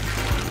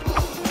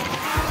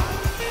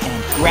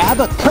 And grab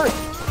a curtain.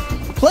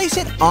 Place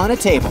it on a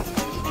table.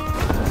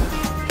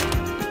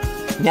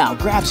 Now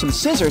grab some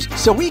scissors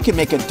so we can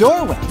make a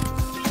doorway.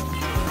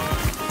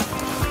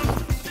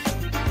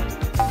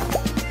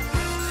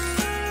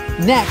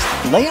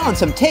 Next, lay on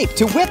some tape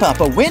to whip up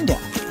a window.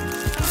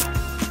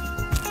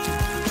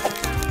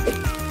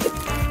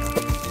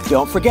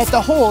 Don't forget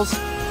the holes,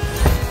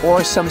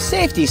 or some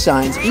safety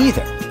signs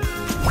either.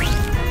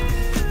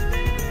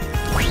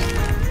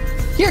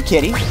 Here,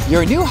 kitty,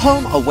 your new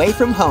home away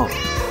from home.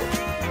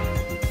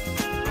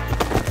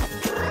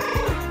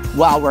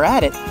 While we're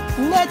at it,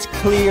 let's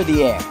clear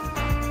the air.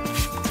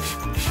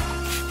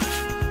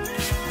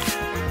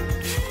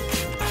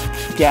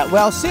 Get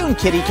well soon,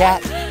 kitty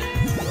cat.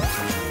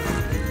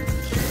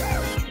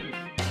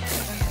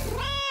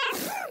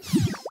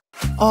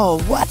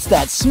 Oh, what's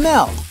that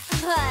smell?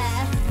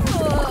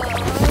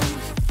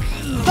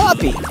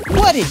 Puppy,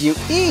 what did you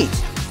eat?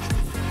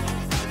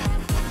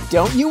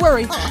 Don't you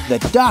worry, the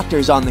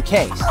doctor's on the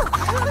case.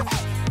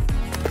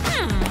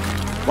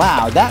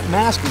 Wow, that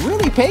mask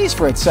really pays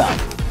for itself.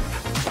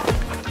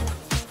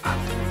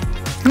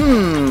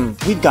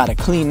 We've got to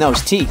clean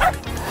those teeth.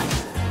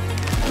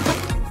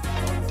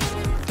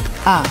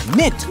 Ah,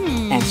 mint,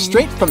 and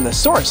straight from the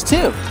source,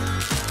 too.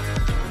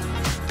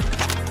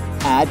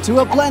 Add to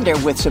a blender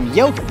with some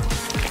yogurt.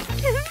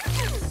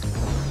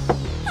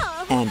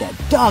 And a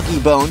doggy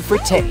bone for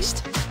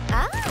taste.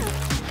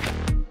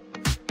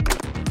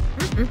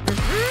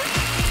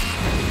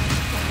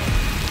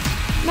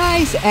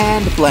 Nice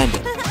and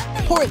blended.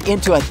 Pour it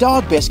into a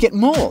dog biscuit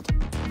mold.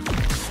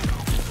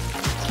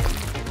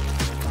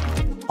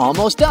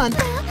 Almost done.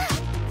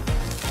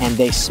 And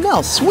they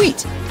smell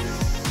sweet.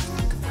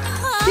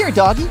 Here,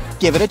 doggy,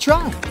 give it a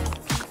try.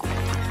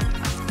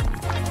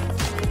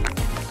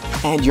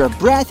 And your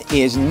breath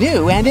is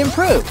new and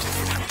improved.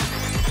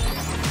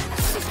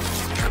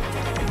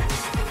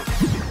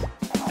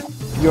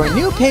 Your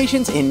new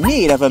patient's in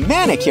need of a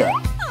manicure.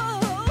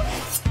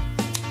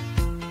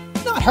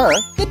 Not her,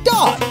 the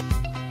dog.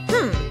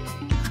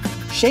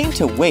 Shame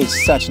to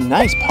waste such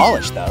nice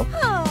polish, though.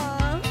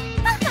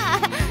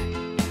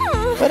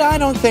 But I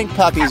don't think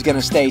Puppy's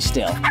gonna stay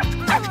still.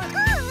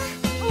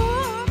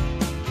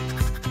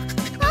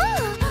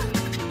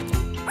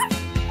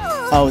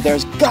 Oh,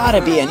 there's gotta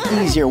be an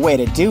easier way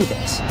to do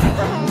this.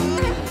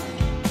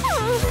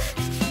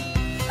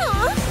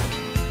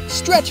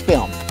 Stretch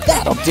film,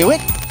 that'll do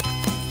it.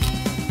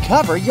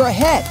 Cover your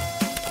head.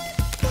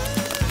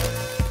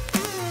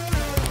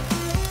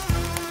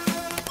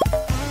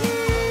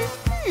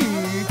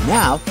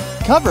 Now,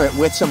 cover it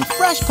with some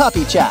fresh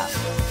puppy chaff.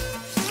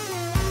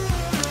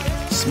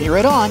 Smear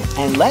it on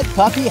and let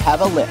Puppy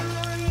have a lick.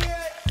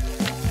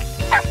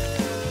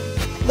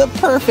 The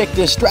perfect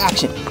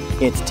distraction.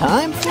 It's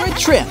time for a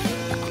trim.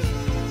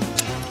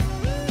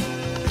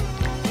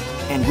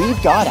 And we've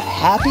got a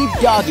happy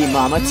doggy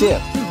mama, too.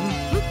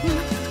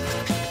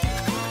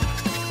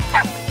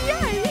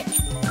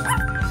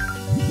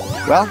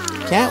 Well,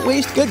 can't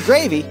waste good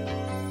gravy.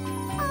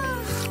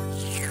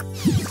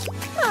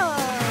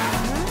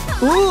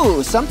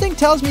 Ooh, something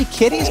tells me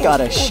Kitty's got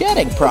a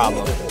shedding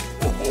problem.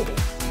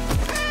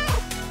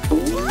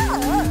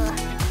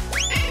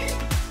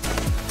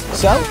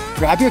 So,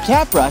 grab your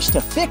cat brush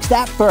to fix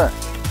that fur.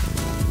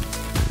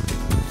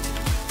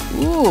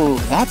 Ooh,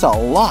 that's a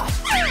lot.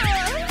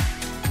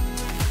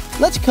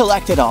 Let's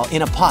collect it all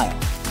in a pile.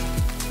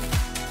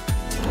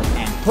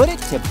 And put it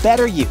to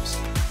better use.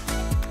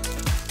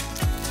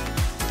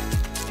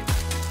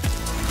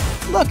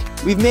 Look,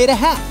 we've made a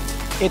hat.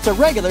 It's a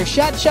regular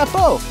chat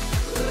chapeau.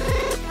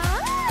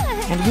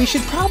 And we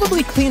should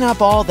probably clean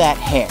up all that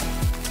hair.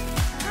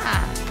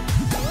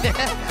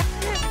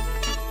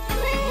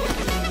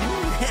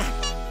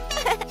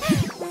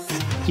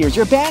 Here's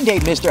your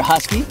Band-Aid, Mr.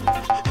 Husky.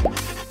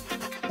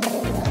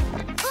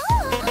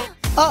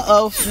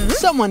 Uh-oh,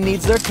 someone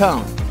needs their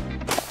cone.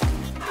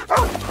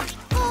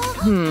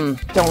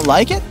 Don't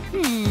like it?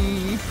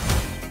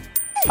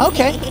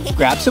 Okay,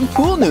 grab some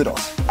pool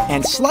noodles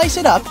and slice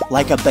it up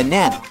like a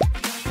banana.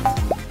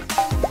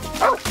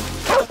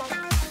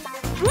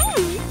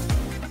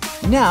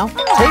 Now,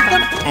 take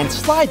them and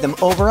slide them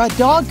over a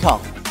dog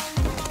collar.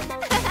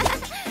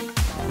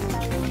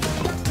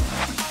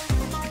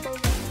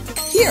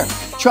 Here,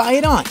 try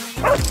it on.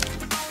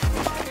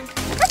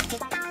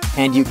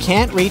 And you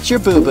can't reach your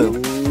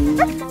boo-boo.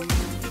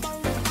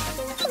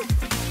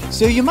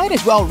 So you might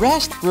as well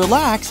rest,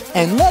 relax,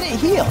 and let it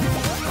heal.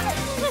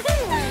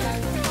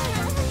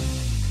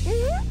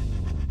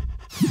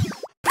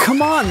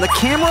 Come on, the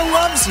camera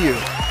loves you.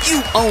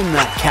 You own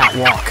that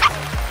catwalk.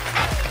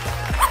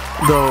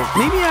 Though,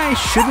 maybe I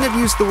shouldn't have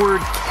used the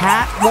word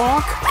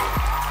catwalk.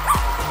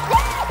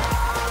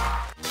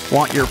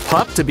 Want your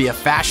pup to be a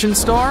fashion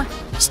star?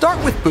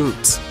 Start with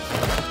boots.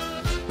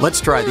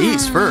 Let's try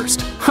these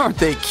first. Aren't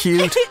they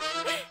cute?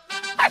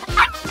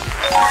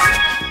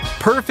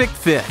 Perfect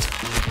fit.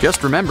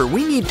 Just remember,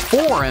 we need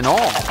 4 in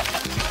all.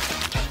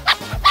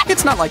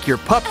 It's not like your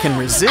pup can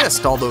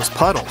resist all those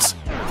puddles.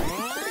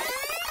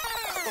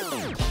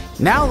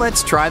 Now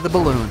let's try the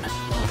balloon.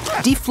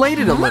 Deflate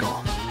it a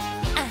little.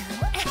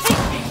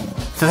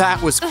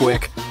 That was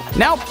quick.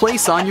 Now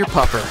place on your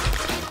pupper.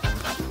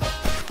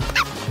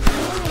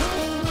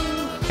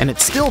 And it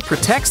still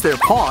protects their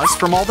paws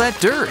from all that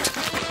dirt.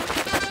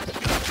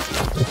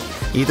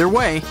 Either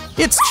way,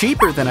 it's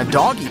cheaper than a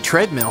doggy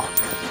treadmill.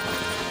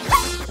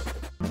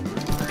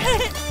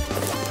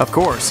 Of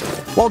course,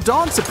 while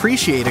dogs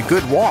appreciate a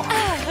good walk,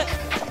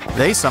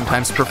 they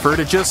sometimes prefer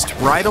to just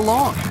ride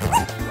along.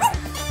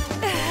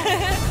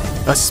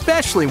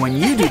 Especially when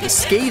you do the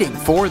skating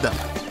for them.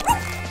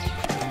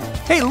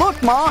 Hey,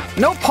 look, Ma,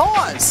 no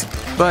paws!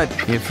 But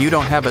if you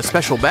don't have a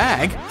special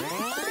bag,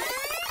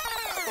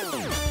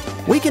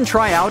 we can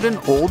try out an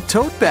old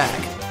tote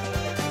bag.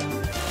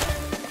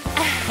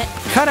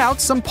 Cut out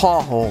some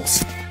paw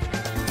holes.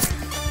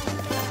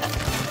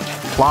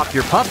 Plop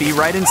your puppy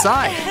right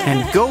inside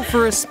and go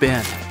for a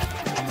spin.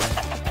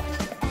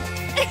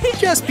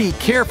 Just be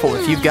careful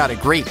if you've got a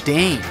Great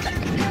Dane.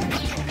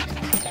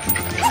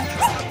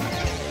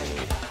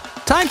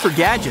 Time for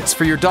gadgets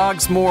for your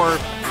dog's more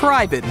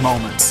private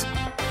moments.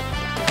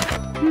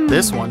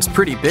 This one's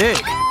pretty big.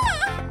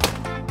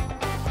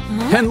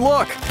 And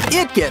look,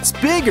 it gets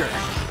bigger.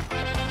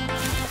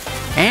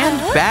 And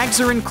bags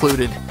are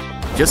included.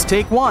 Just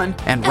take one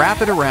and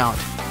wrap it around.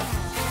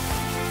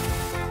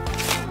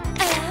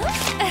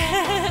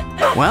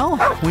 Well,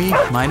 we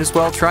might as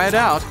well try it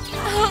out.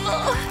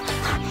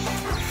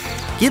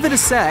 Give it a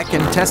sec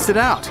and test it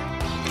out.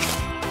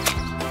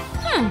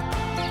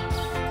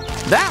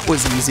 That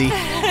was easy.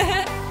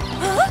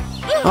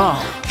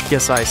 Oh,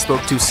 guess I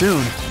spoke too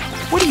soon.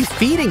 What are you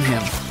feeding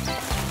him?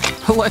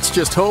 Let's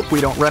just hope we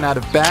don't run out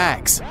of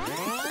bags.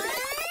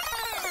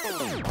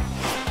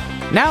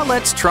 Now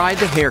let's try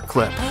the hair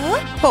clip.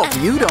 Hope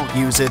you don't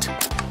use it.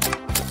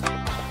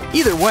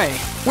 Either way,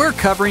 we're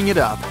covering it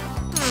up.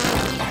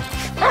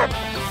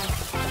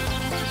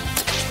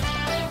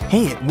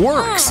 Hey, it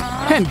works!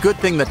 And good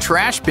thing the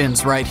trash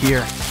bin's right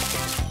here.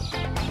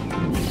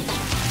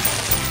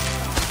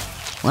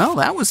 Well,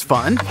 that was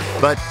fun.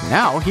 But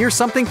now here's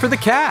something for the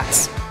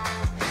cats.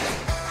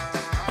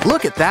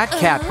 Look at that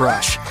cat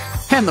brush.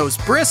 And those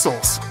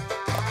bristles.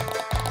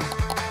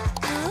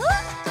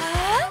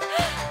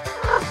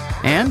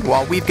 And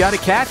while we've got a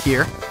cat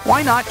here,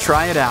 why not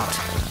try it out?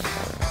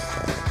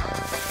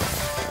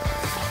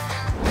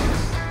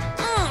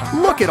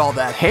 Look at all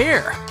that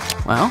hair.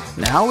 Well,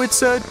 now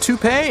it's a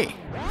toupee.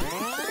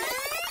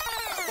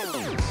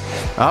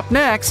 Up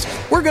next,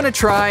 we're gonna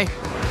try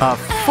a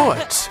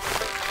foot.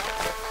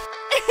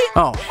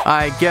 Oh,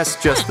 I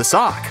guess just the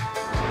sock.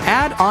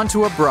 Add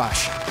onto a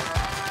brush.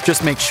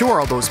 Just make sure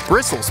all those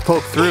bristles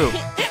poke through.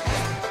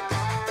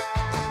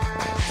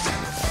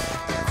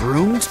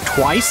 Groomed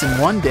twice in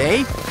one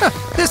day?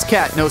 This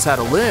cat knows how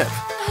to live.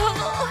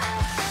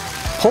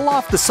 Pull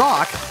off the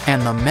sock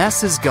and the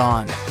mess is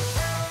gone.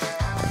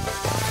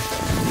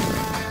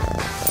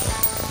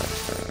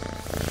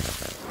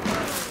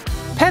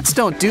 Pets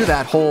don't do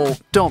that whole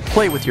don't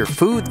play with your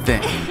food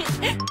thing.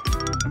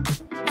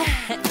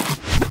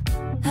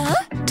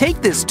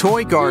 Take this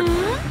toy garden.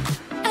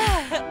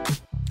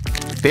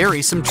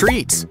 Bury some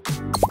treats.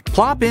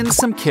 Plop in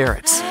some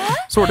carrots.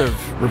 Sort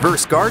of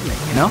reverse gardening,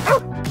 you know?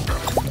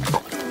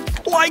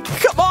 Like,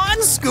 come on,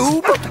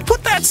 Scoob!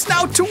 Put that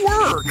snout to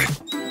work!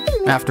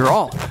 After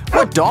all,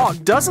 what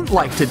dog doesn't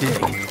like to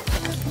dig?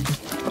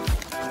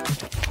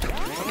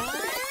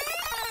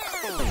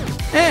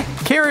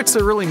 Carrots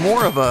are really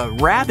more of a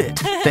rabbit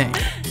thing.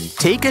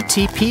 Take a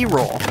TP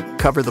roll,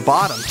 cover the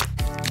bottom.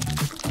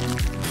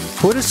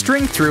 Put a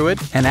string through it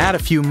and add a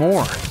few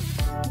more.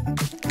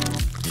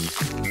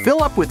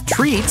 Fill up with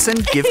treats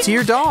and give to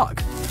your dog.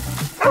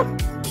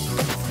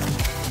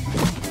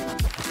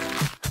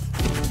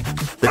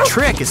 The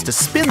trick is to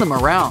spin them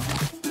around.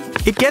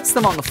 It gets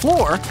them on the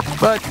floor,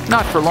 but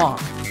not for long.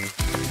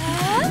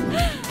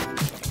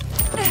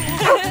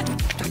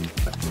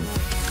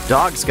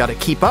 Dogs gotta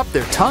keep up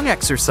their tongue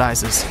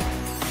exercises.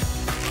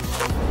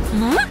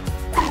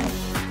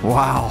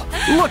 Wow,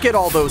 look at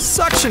all those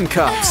suction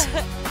cups.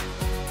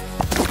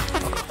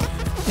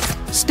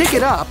 Stick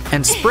it up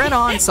and spread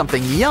on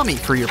something yummy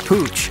for your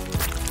pooch.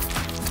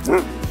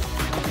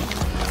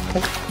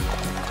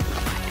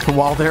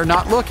 While they're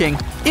not looking,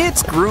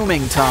 it's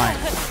grooming time.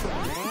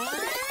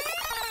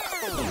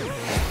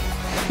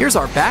 Here's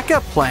our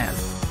backup plan.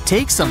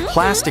 Take some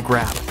plastic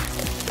wrap.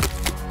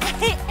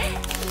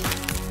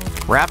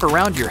 Wrap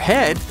around your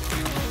head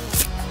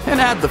and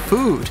add the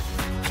food.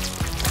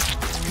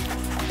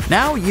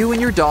 Now you and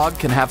your dog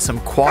can have some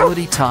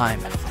quality time.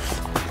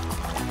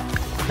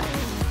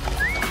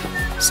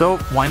 So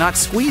why not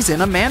squeeze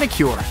in a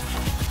manicure?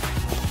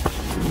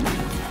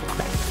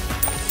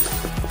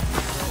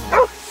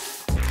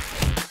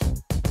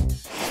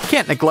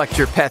 Can't neglect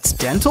your pet's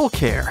dental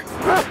care.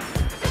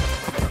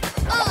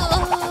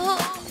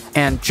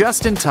 And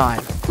just in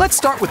time, let's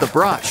start with a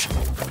brush.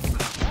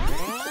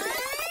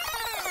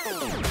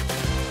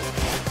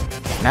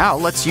 Now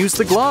let's use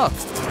the glove,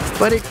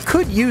 but it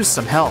could use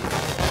some help.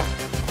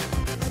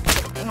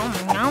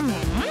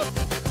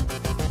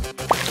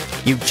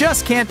 You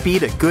just can't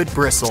beat a good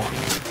bristle.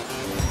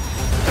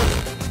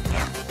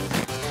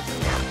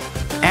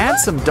 Add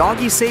some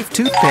doggy-safe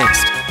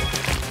toothpaste.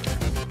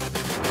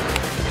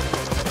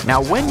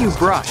 Now when you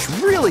brush,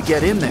 really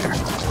get in there.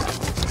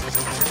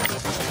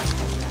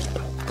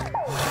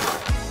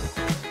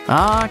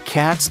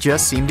 Cats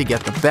just seem to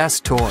get the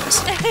best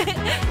toys.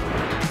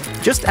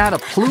 Just add a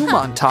plume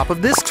on top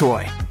of this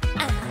toy.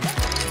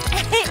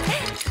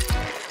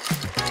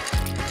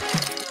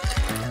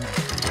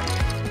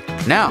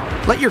 Now,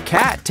 let your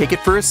cat take it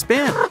for a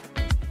spin.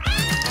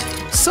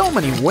 So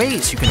many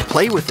ways you can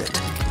play with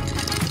it.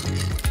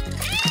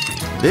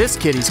 This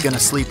kitty's gonna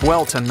sleep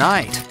well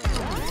tonight.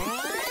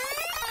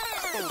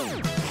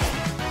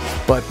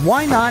 But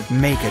why not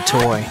make a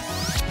toy?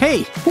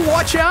 Hey,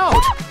 watch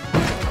out!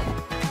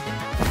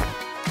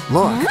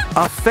 Look,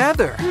 a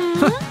feather.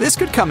 This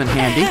could come in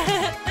handy.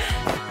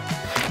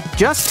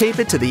 Just tape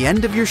it to the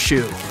end of your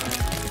shoe.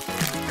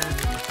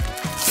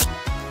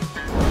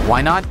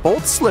 Why not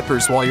bolt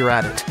slippers while you're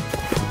at it?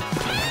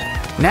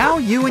 Now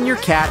you and your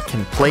cat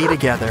can play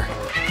together.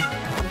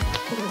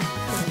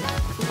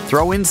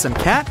 Throw in some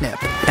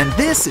catnip, and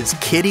this is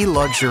kitty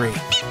luxury.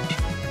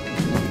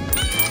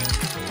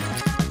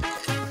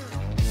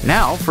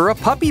 Now for a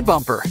puppy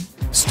bumper.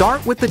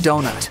 Start with the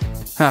donut.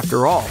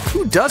 After all,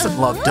 who doesn't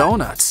love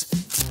donuts?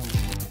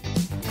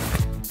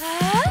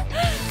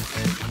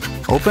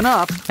 Open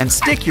up and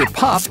stick your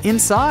pup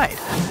inside.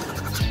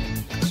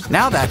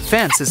 Now that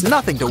fence is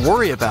nothing to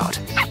worry about.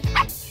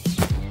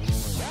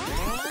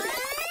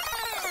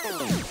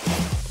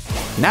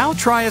 Now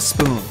try a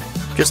spoon.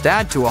 Just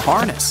add to a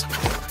harness.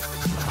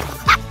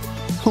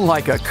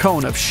 Like a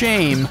cone of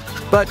shame,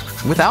 but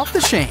without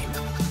the shame.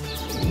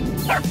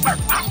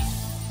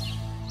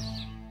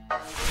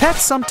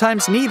 Pets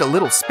sometimes need a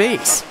little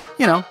space.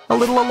 You know, a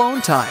little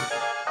alone time.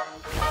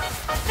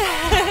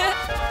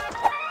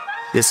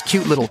 This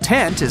cute little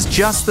tent is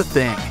just the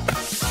thing.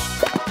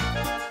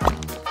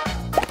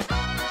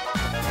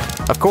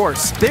 Of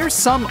course, there's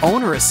some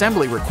owner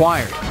assembly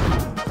required.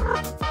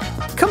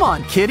 Come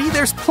on, kitty,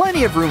 there's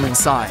plenty of room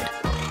inside.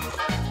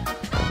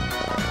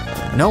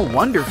 No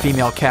wonder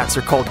female cats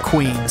are called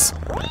queens.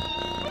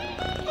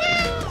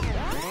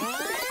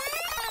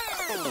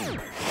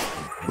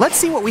 Let's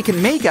see what we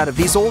can make out of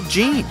these old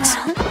jeans.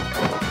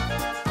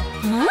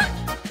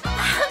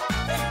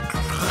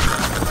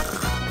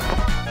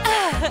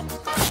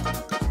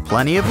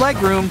 Plenty of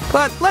legroom,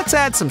 but let's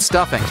add some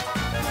stuffing.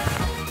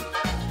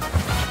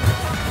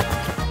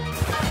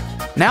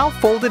 Now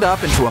fold it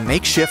up into a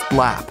makeshift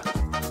lap.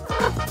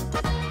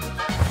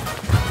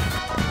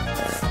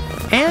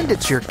 And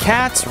it's your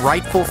cat's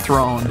rightful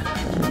throne.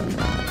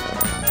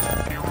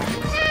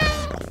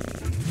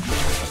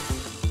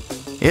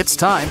 It's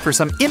time for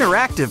some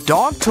interactive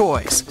dog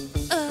toys.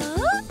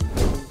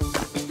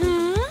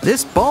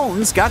 This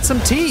bone's got some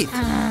teeth.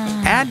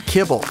 Add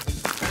kibble.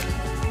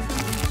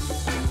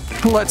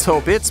 Let's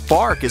hope its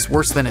bark is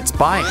worse than its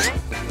bite.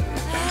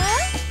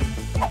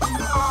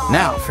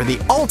 Now for the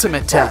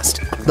ultimate test,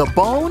 the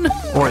bone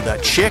or the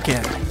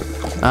chicken.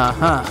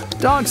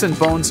 Dogs and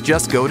bones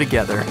just go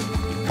together.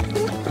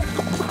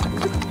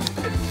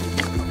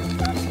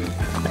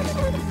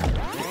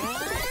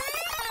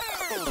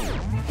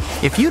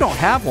 If you don't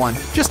have one,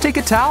 just take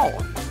a towel.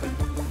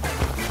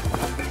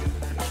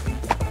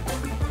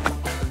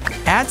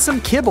 Add some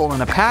kibble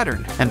in a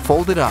pattern and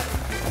fold it up.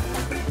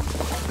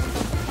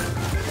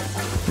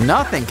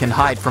 Nothing can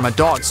hide from a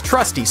dog's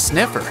trusty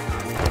sniffer.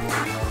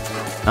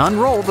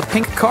 Unroll the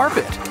pink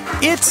carpet.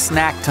 It's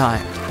snack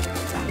time.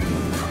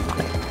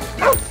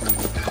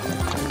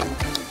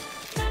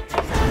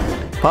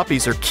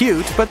 Puppies are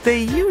cute, but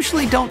they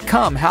usually don't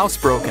come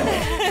housebroken.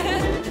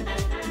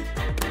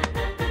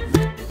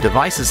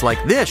 Devices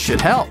like this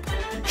should help.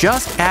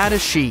 Just add a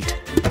sheet.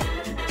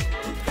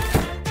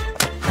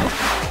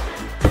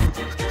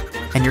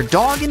 And your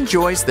dog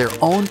enjoys their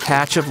own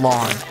patch of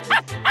lawn.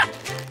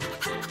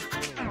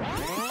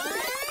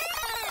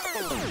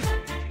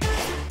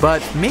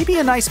 but maybe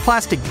a nice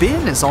plastic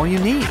bin is all you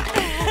need.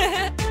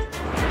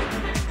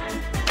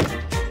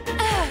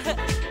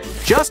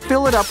 Just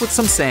fill it up with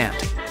some sand.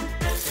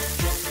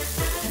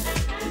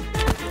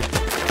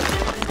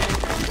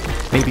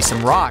 Maybe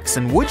some rocks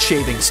and wood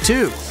shavings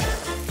too.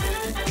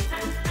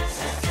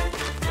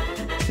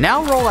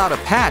 Now roll out a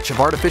patch of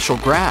artificial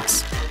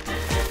grass.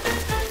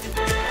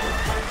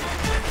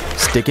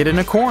 Stick it in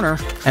a corner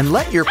and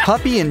let your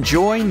puppy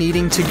enjoy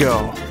needing to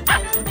go.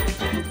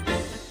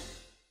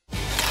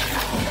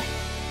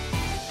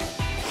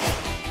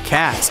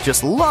 Cats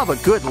just love a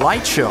good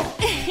light show.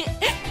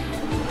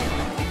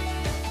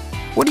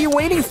 What are you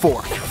waiting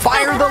for?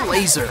 Fire the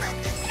laser!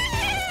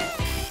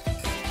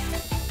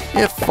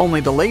 If only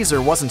the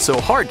laser wasn't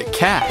so hard to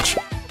catch.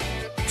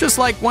 Just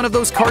like one of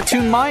those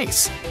cartoon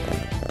mice.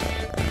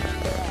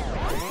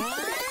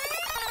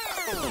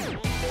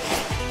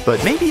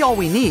 But maybe all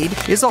we need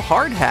is a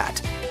hard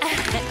hat.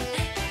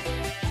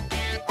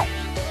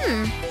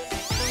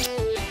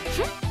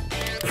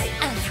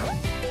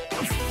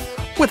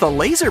 With a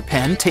laser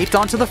pen taped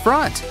onto the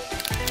front.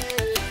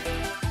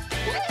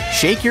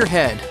 Shake your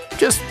head,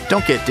 just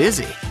don't get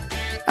dizzy.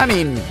 I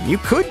mean, you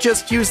could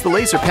just use the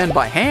laser pen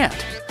by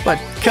hand, but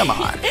come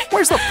on,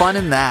 where's the fun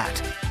in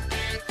that?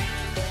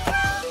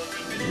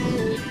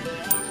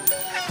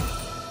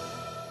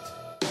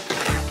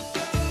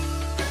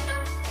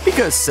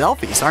 Because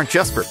selfies aren't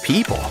just for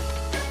people.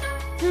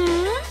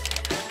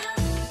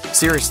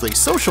 Seriously,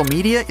 social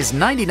media is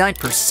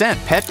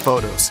 99% pet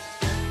photos.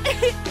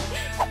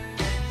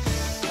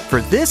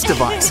 For this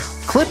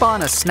device, clip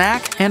on a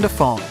snack and a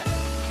phone.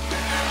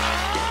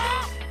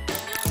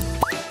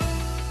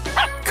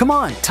 Come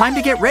on, time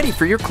to get ready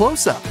for your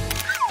close-up.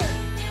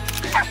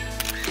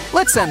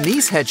 Let's send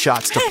these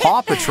headshots to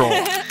Paw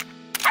Patrol.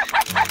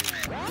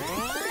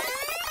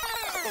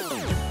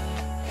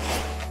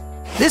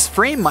 This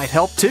frame might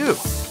help too.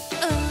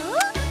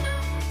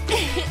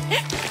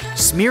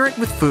 Smear it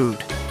with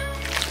food.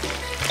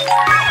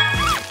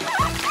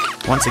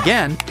 Once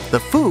again, the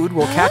food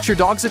will catch your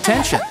dog's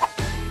attention.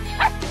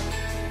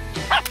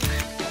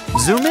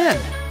 Zoom in,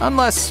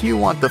 unless you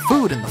want the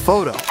food in the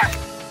photo.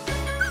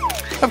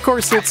 Of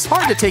course, it's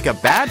hard to take a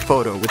bad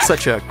photo with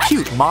such a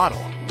cute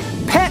model.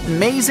 Pet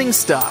amazing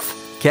stuff.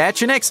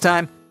 Catch you next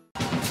time.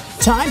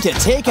 Time to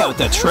take out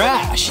the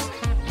trash.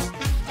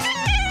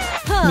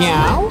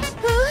 Meow.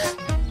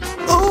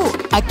 Ooh,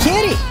 a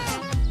kitty.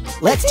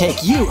 Let's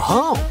take you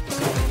home.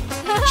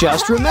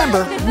 Just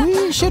remember,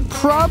 we should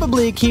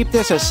probably keep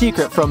this a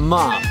secret from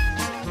Mom.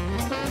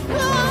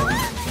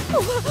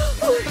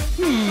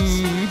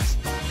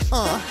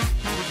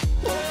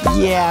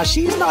 Yeah,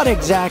 she's not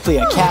exactly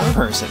a cat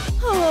person.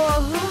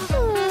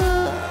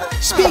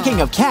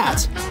 Speaking of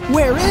cats,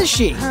 where is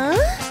she?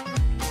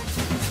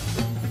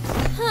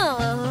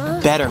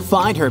 Better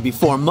find her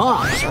before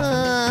Mom.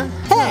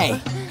 Hey!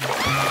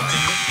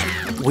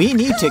 We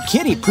need to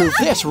kitty-proof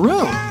this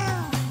room.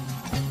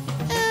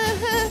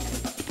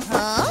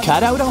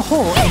 Cut out a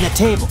hole in the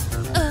table.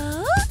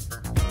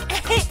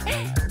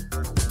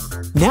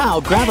 Now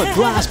grab a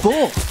glass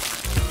bowl.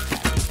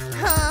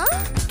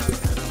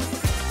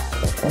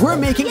 We're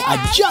making a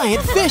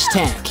giant fish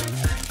tank.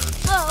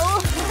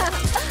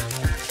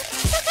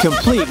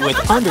 Complete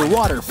with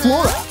underwater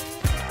flora.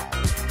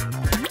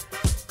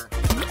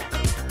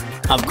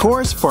 Of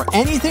course, for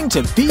anything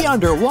to be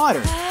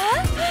underwater,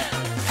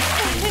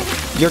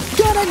 you're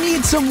gonna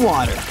need some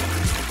water.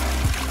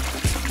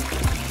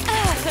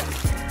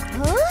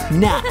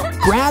 Now,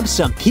 grab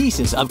some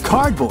pieces of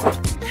cardboard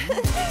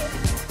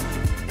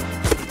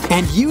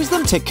and use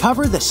them to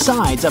cover the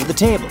sides of the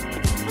table.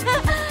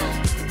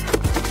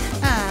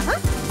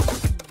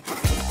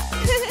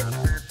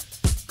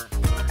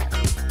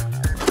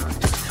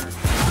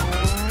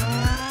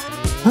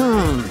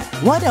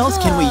 What else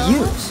can we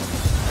use?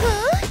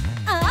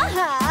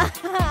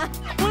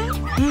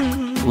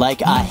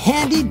 Like a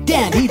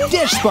handy-dandy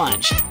dish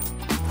sponge.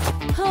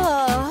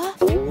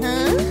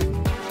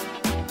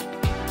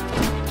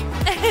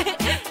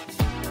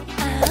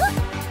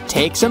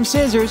 Take some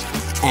scissors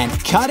and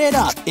cut it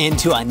up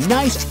into a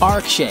nice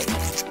arc shape.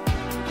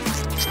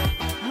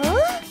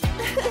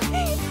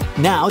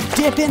 Now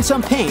dip in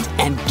some paint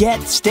and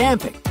get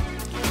stamping.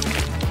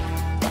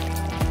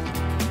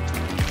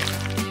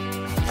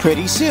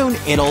 Pretty soon,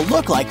 it'll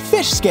look like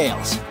fish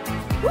scales.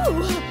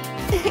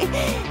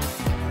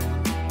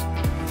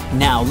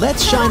 Now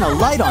let's shine a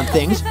light on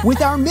things with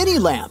our mini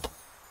lamp.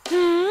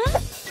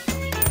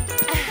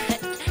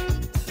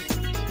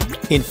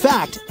 In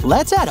fact,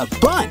 let's add a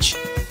bunch.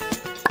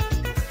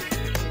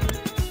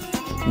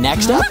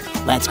 Next up,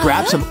 let's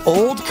grab some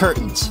old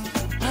curtains.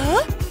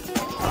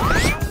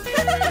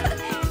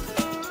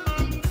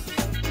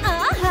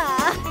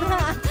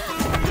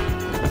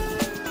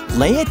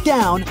 Lay it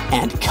down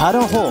and cut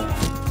a hole.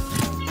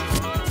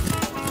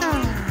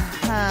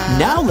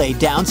 Now lay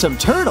down some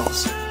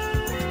turtles.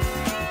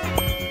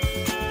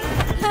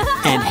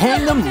 And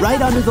hang them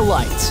right under the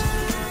lights.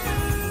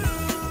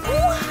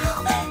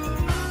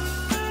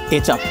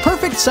 It's a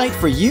perfect sight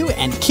for you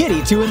and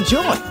Kitty to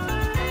enjoy.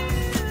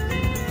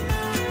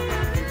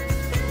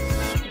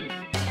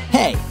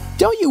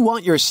 Don't you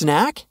want your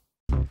snack?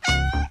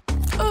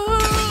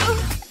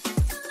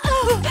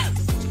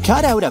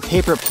 Cut out a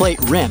paper plate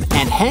rim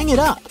and hang it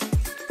up.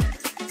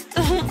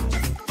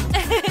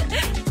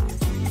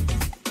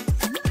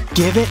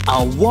 Give it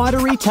a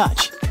watery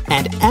touch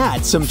and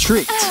add some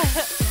treats.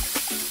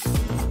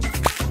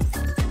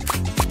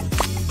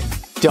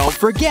 Don't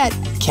forget,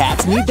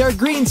 cats need their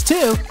greens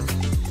too.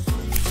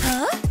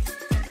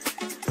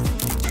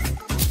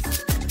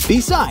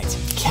 Besides,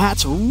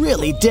 cats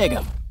really dig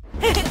them.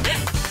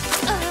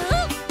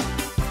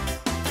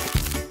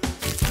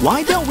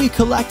 Why don't we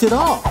collect it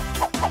all?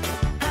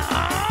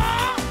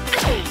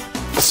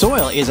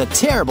 Soil is a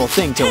terrible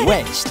thing to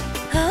waste.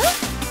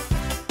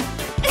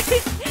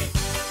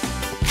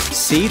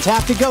 Seeds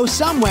have to go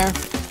somewhere.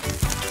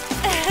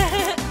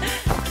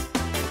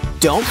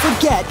 Don't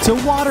forget to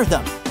water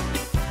them.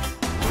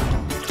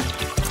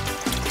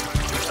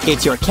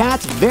 It's your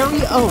cat's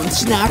very own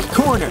snack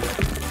corner.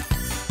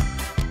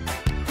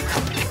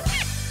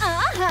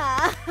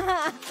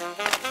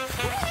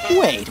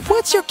 Wait,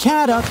 what's your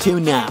cat up to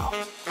now?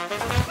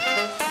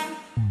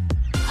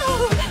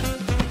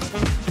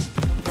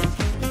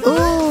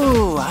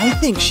 Ooh, I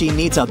think she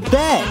needs a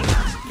bed.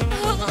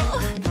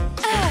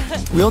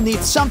 We'll need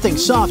something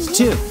soft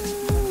too.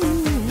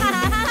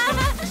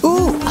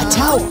 Ooh, a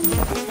towel.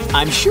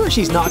 I'm sure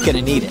she's not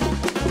gonna need it.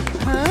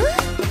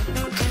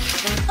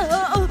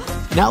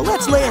 Now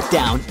let's lay it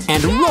down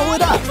and roll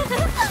it up.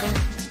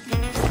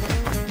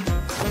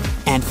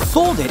 And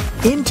fold it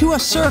into a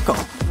circle.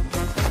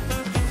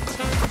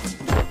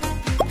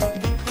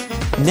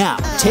 Now,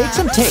 take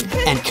some tape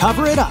and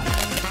cover it up.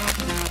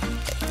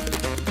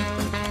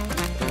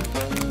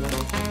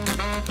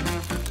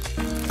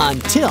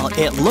 Until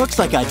it looks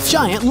like a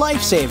giant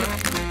lifesaver.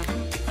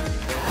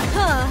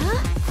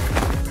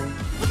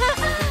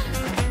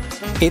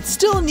 It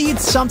still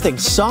needs something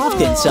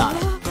soft inside.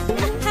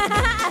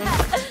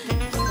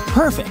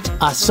 Perfect,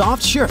 a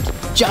soft shirt,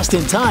 just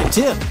in time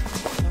too.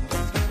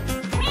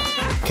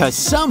 'Cause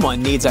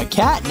someone needs a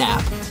cat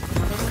nap.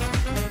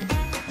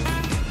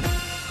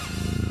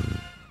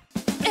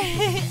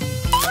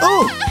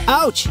 Oh,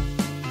 ouch!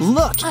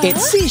 Look,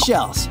 it's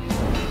seashells.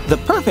 The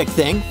perfect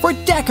thing for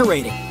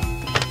decorating.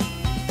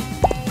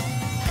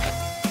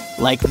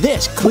 Like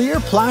this clear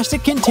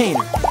plastic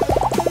container.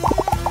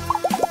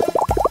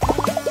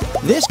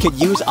 This could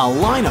use a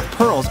line of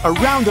pearls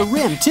around the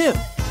rim too.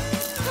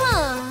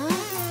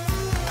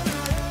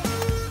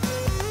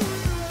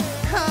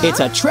 It's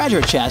a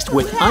treasure chest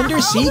with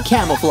undersea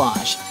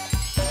camouflage.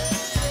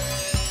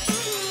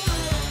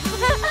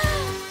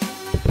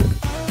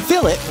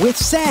 Fill it with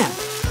sand.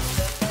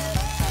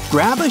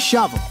 Grab a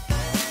shovel.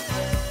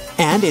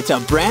 And it's a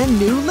brand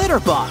new litter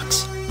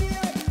box.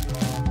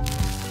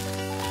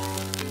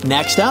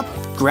 Next up,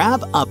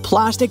 grab a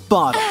plastic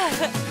bottle.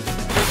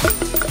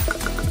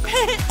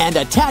 And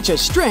attach a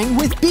string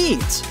with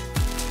beads.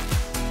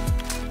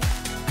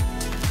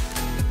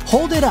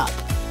 Hold it up.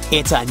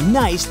 It's a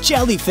nice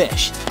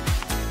jellyfish.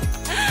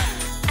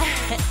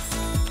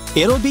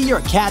 It'll be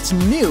your cat's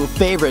new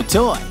favorite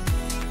toy.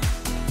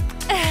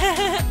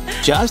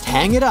 Just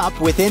hang it up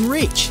within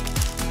reach.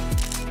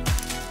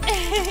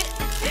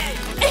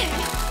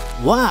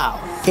 Wow,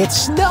 it's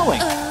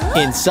snowing.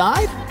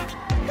 Inside?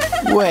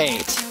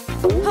 Wait,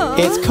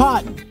 it's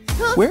cotton.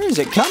 Where is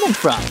it coming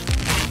from?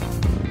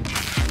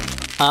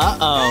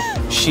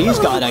 Uh-oh, she's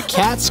got a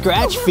cat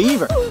scratch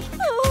fever.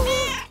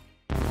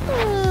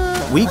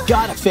 We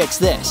gotta fix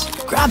this.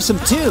 Grab some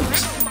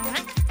tubes.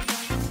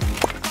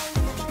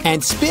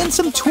 And spin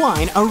some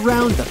twine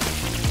around them.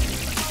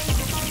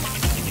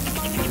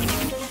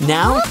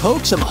 Now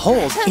poke some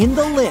holes in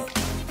the lid.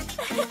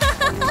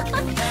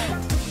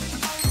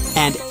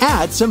 And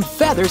add some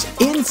feathers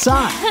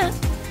inside.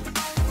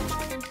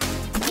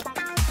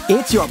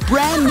 It's your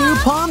brand new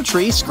palm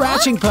tree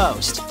scratching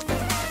post.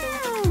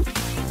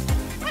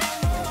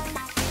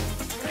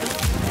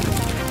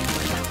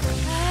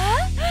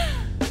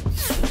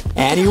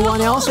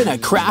 Anyone else in a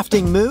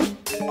crafting mood?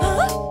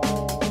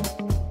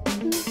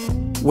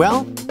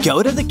 Well,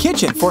 go to the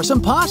kitchen for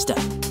some pasta.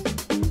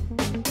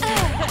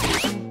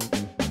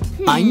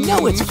 I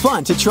know it's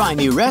fun to try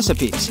new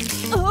recipes.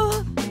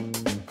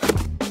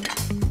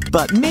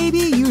 But maybe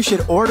you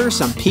should order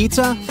some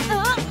pizza?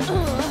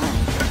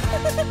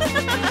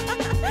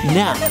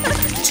 Now,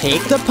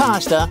 take the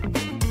pasta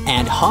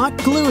and hot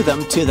glue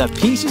them to the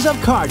pieces of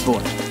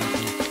cardboard.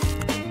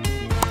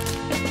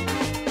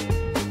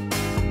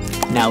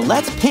 Now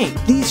let's paint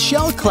these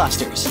shell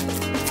clusters.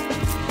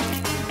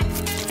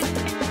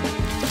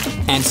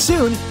 And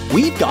soon,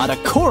 we've got a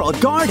coral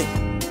garden.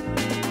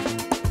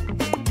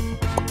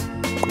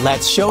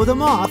 Let's show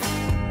them off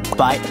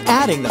by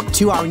adding them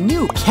to our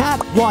new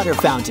cat water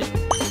fountain.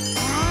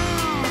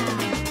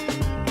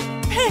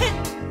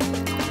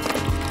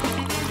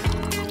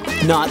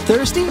 Not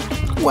thirsty?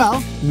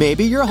 Well,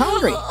 maybe you're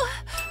hungry.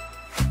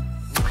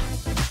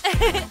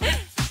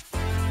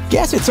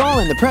 Guess it's all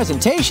in the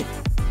presentation.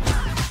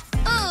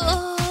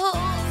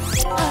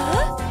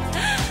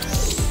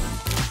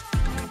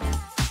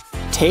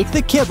 Take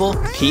the kibble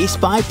piece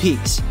by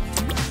piece.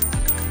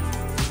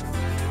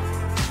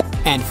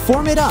 and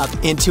form it up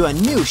into a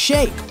new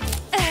shape.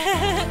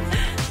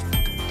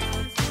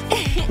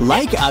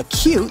 Like a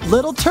cute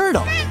little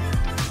turtle.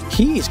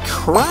 He's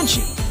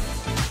crunchy,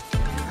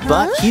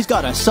 but he's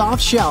got a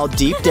soft shell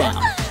deep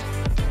down.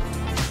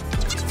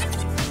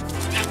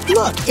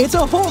 Look, it's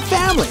a whole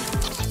family.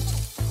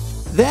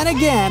 Then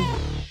again,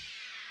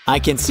 I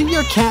can see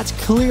your cat's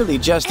clearly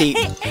just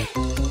eating.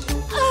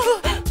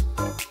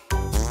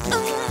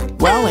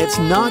 Well, it's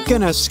not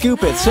gonna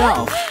scoop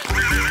itself.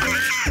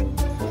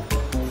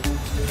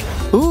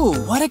 Ooh,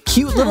 what a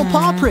cute little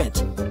paw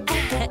print.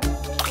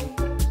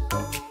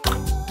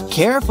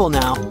 Careful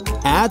now,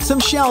 add some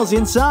shells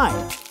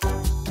inside.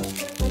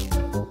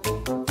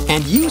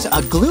 And use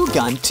a glue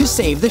gun to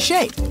save the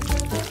shape.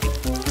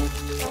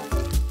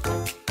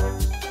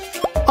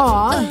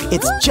 Aw,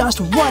 it's just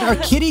what our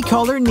kitty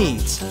color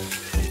needs.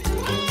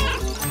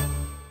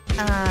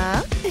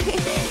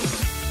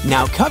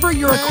 Now cover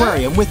your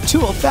aquarium with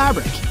tulle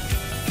fabric.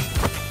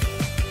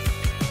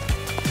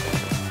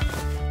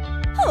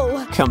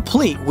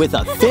 Complete with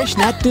a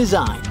fishnet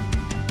design.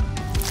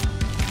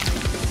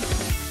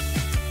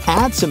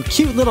 Add some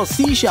cute little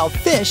seashell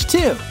fish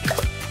too.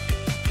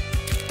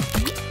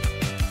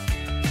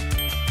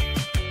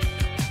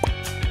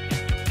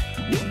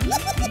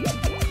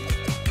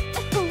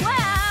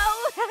 Wow!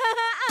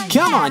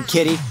 Come on,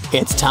 kitty.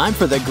 It's time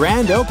for the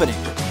grand opening.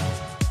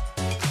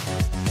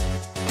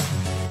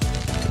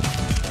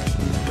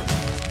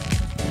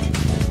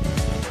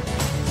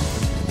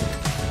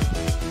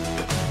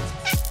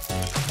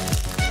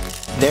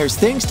 There's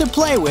things to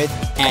play with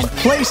and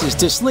places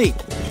to sleep.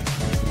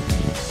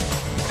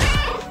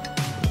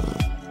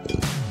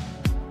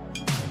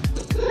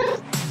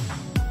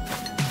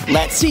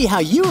 Let's see how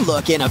you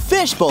look in a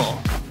fishbowl.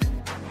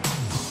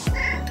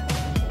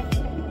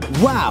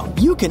 Wow,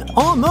 you can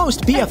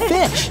almost be a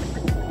fish.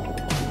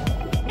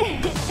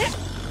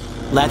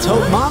 Let's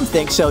hope Mom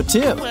thinks so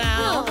too.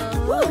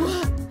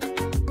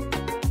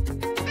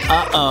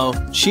 Uh-oh,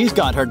 she's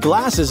got her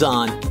glasses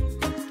on.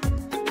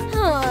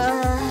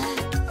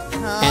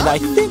 And I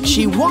think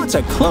she wants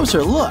a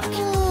closer look.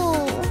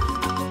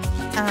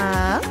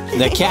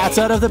 The cat's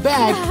out of the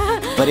bag,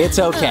 but it's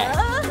okay.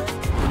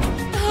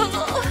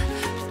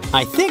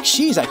 I think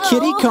she's a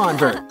kitty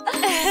convert.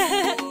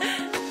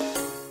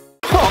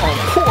 Oh,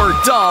 poor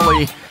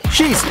Dolly.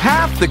 She's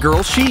half the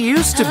girl she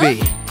used to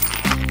be.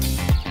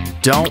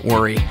 Don't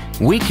worry,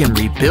 we can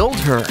rebuild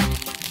her.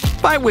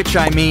 By which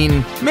I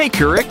mean, make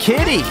her a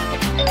kitty.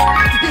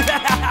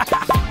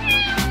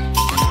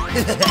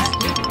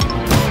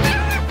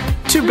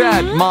 Too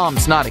bad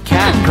Mom's not a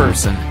cat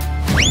person.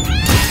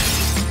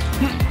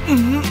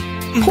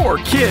 Poor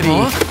kitty.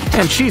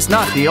 And she's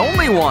not the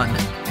only one.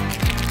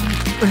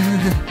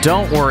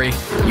 Don't worry,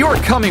 you're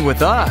coming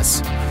with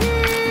us.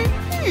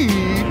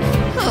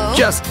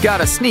 Just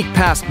gotta sneak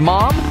past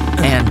Mom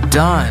and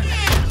done.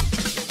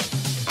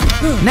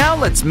 Now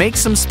let's make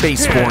some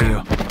space for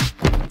you.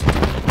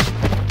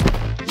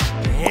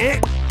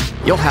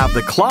 You'll have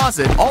the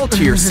closet all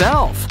to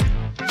yourself.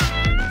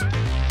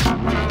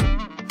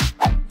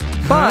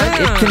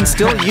 But it can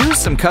still use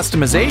some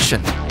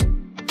customization.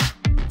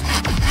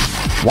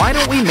 Why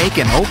don't we make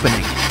an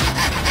opening?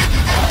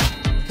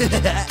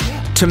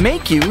 To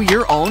make you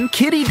your own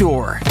kitty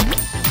door.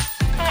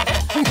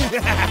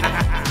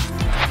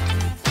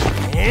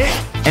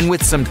 And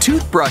with some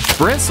toothbrush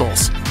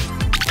bristles.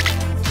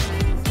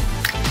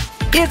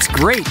 It's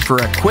great for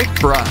a quick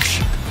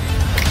brush.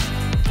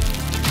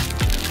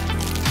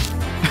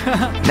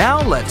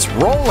 Now let's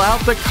roll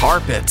out the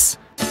carpets.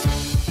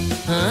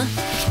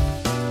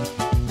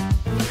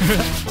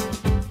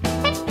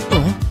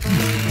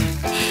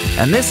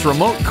 And this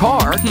remote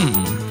car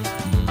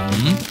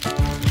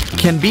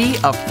can be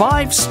a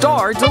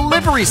 5-star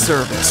delivery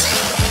service.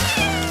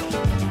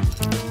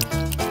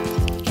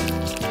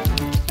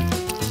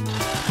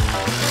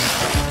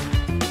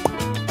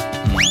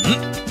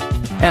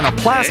 And a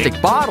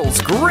plastic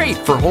bottle's great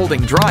for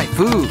holding dry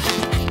food.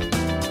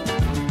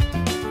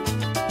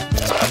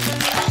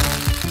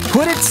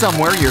 Put it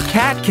somewhere your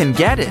cat can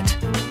get it.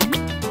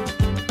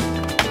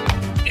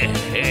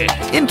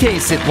 In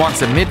case it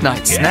wants a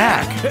midnight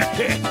snack.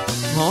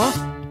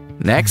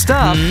 Next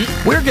up,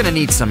 we're gonna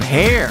need some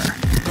hair.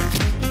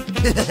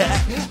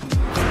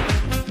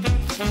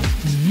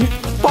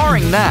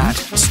 Barring that,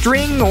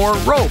 string or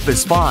rope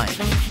is fine.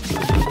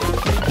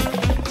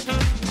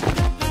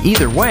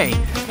 Either way,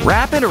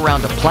 wrap it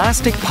around a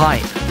plastic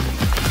pipe.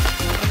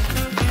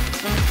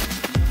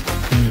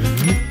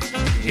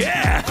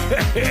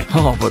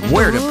 Oh, but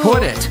where to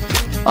put it?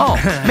 Oh,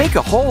 make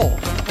a hole.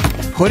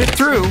 Put it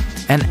through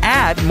and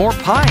add more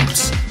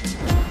pipes.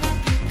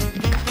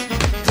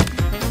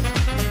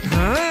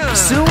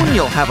 Soon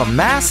you'll have a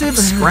massive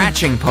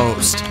scratching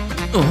post.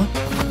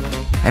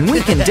 And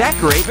we can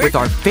decorate with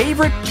our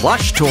favorite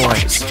plush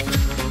toys.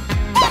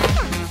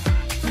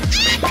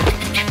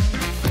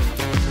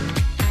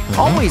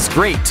 Always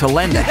great to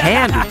lend a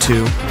hand or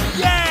two.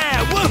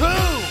 Yeah,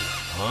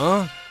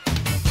 woohoo!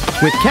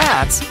 With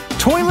cats,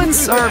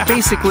 toilets are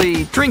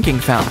basically drinking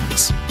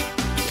fountains.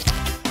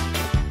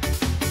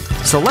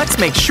 So let's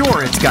make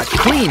sure it's got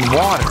clean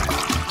water.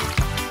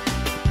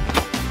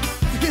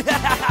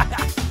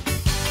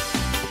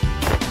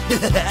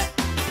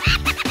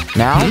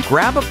 Now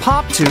grab a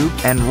pop tube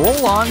and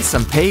roll on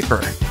some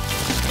paper.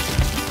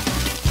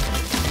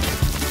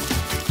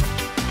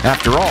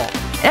 After all,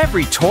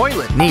 every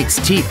toilet needs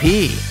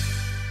TP.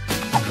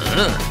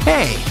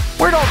 Hey,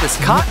 where'd all this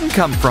cotton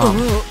come from?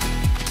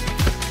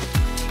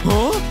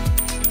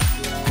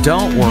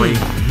 Don't worry,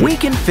 we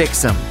can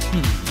fix him.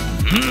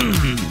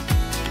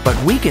 But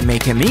we can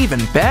make him even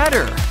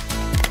better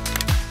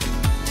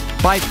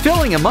by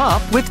filling him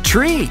up with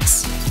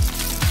treats.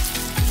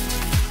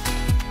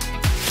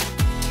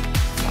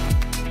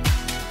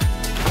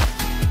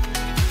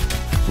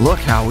 Look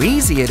how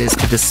easy it is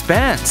to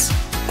dispense.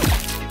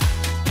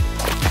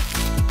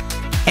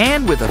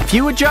 And with a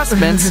few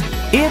adjustments,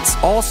 it's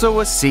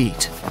also a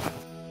seat.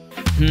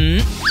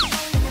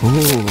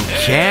 Ooh,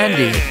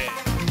 candy.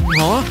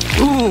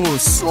 Ooh,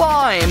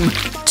 slime.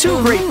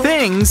 Two great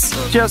things,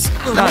 just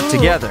not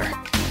together.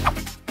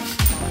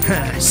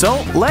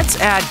 So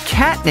let's add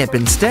catnip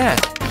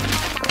instead.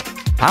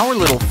 Our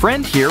little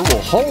friend here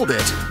will hold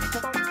it,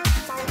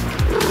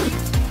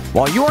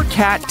 while your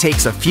cat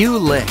takes a few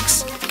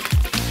licks.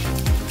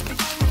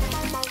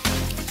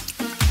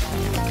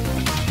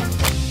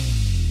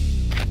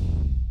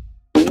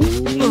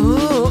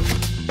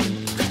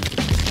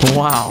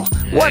 Wow,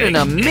 what an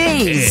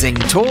amazing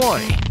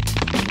toy!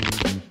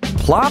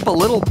 Plop a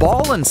little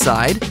ball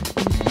inside,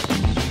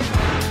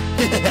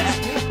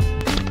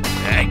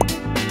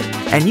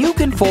 and you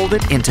can fold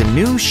it into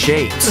new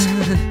shapes.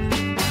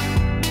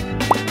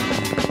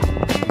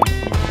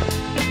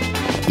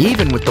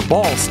 Even with the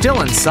ball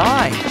still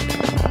inside.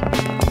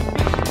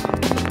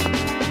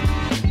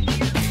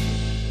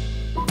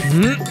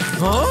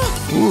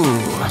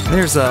 Ooh,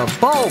 there's a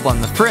bulb on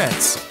the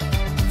fritz.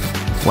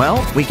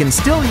 Well, we can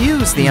still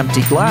use the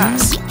empty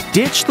glass.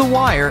 Ditch the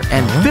wire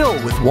and fill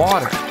with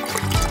water.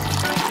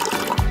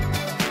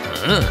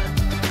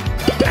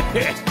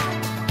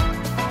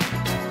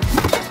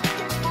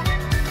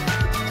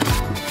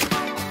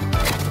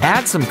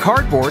 Add some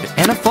cardboard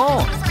and a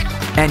phone,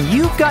 and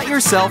you've got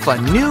yourself a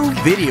new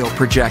video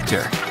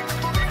projector.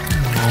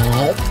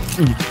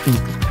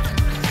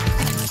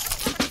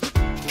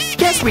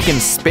 Guess we can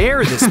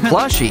spare this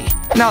plushie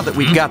now that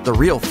we've got the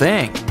real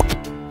thing.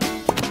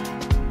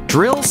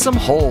 Drill some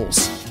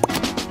holes.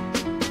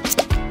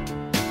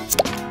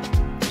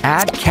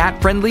 Add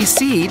cat-friendly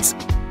seeds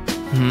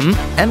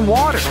and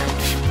water.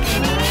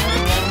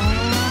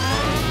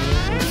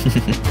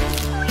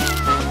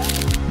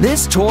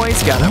 This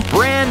toy's got a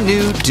brand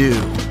new do.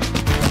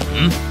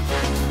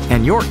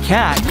 And your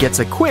cat gets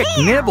a quick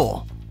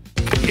nibble.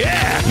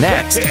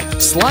 Next,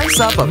 slice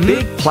up a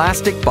big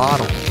plastic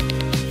bottle.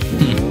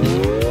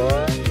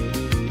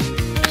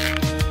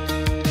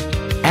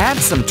 Add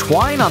some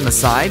twine on the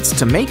sides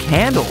to make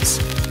handles.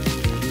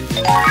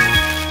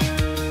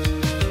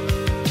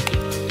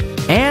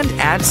 And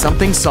add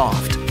something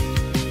soft.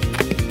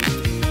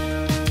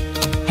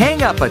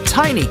 Hang up a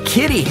tiny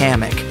kitty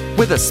hammock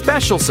with a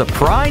special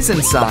surprise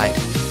inside.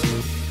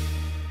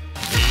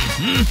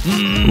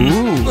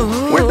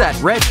 Ooh, where'd that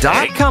red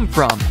dot come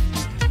from?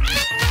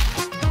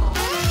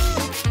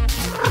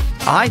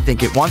 I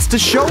think it wants to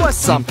show us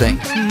something.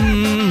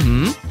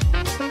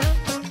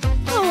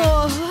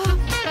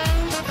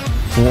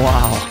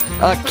 Wow,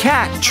 a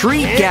cat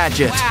treat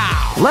gadget.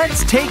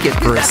 Let's take it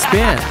for a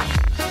spin.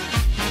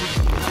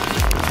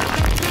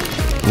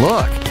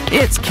 Look,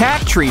 it's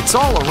cat treats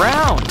all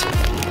around.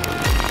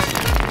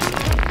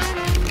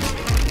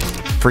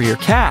 For your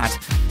cat,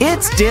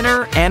 it's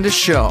dinner and a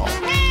show.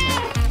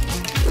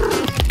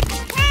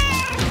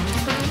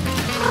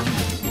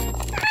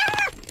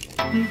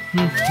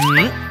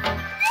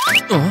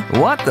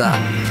 What the?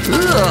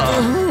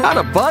 Ugh, how'd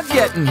a bug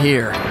get in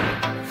here?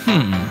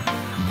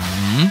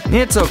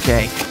 It's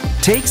okay.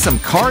 Take some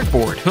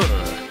cardboard.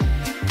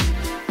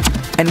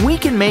 And we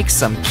can make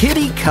some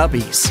kitty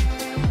cubbies.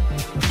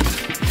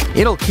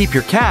 It'll keep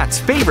your cat's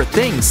favorite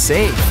things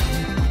safe.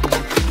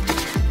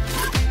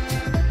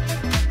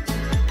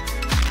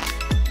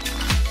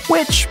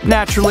 Which,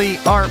 naturally,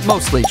 are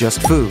mostly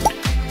just food.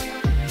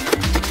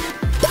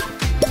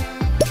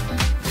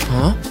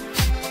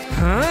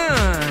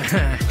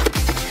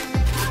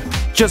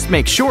 Just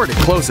make sure to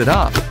close it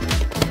up.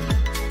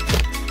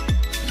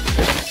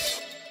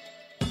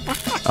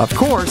 Of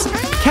course,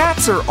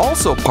 cats are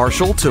also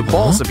partial to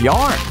balls of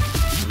yarn.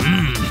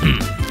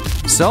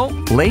 So,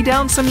 lay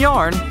down some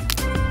yarn,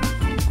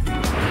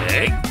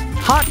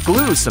 hot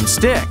glue some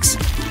sticks,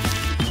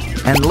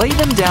 and lay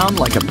them down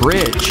like a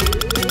bridge.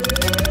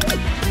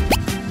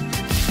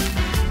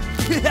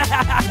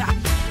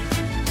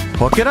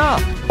 Hook it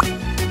up.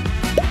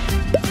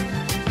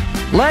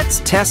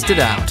 Let's test it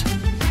out.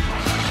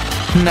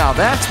 Now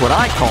that's what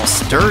I call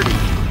sturdy.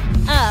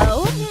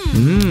 Oh.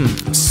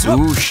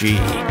 Sushi.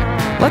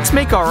 Let's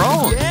make our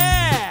own.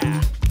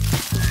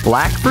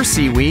 Black for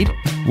seaweed,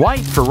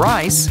 white for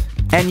rice,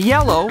 and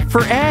yellow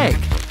for egg.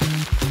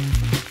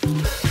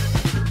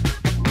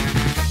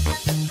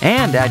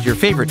 And add your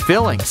favorite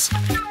fillings.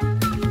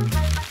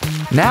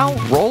 Now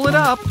roll it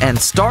up and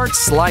start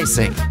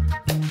slicing.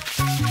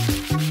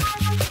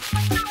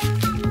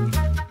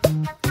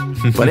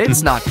 But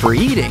it's not for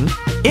eating,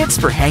 it's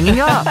for hanging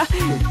up.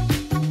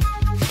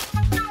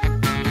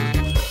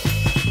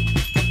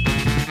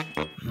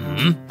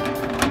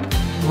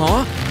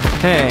 Huh?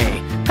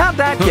 Hey, how'd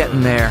that get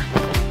in there?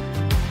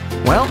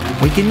 Well,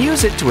 we can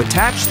use it to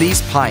attach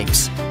these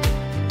pipes.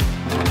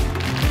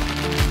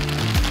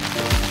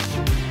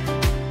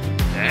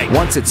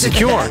 Once it's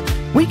secure,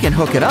 we can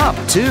hook it up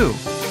too.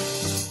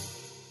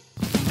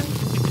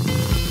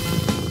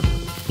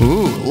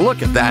 Ooh,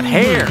 look at that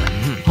hair.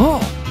 Oh,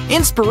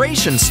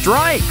 inspiration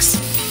strikes.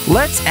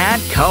 Let's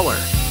add color.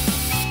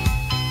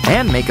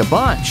 And make a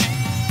bunch.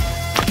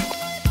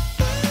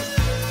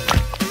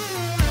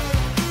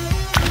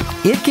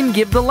 It can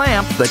give the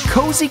lamp the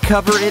cozy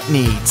cover it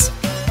needs.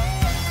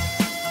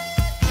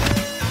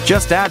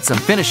 Just add some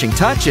finishing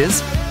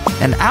touches,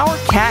 and our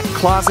cat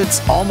closet's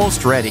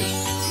almost ready.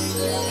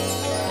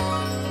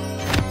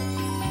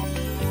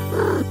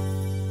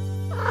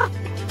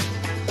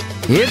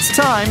 It's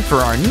time for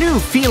our new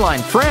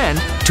feline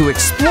friend to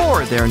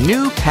explore their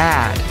new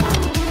pad.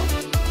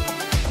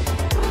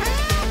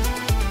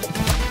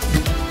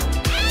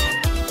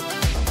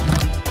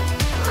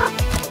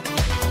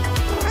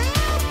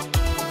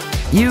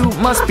 You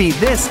must be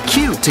this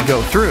cute to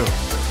go through.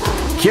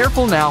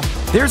 Careful now,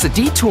 there's a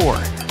detour.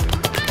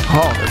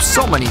 Oh, there's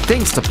so many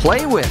things to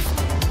play with.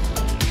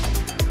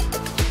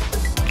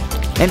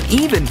 And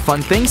even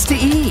fun things to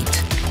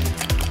eat.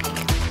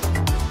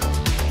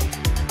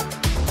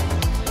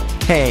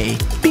 Hey,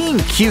 being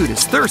cute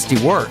is thirsty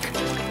work.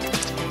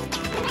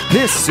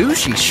 This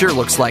sushi sure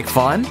looks like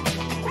fun.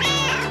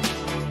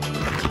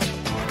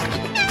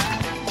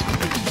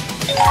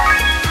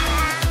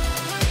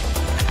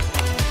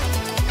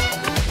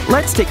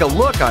 Let's take a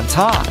look on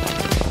top.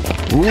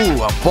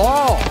 Ooh, a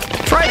ball.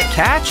 Try to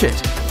catch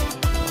it.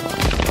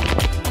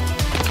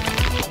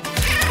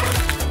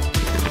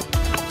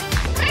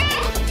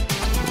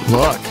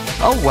 Look,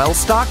 a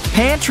well-stocked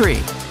pantry.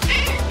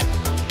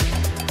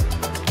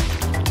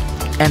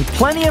 And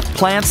plenty of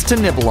plants to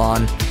nibble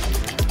on.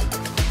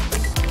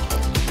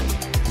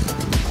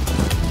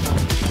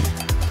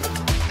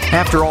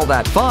 After all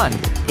that fun,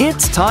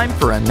 it's time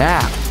for a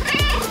nap.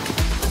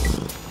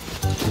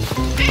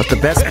 But the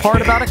best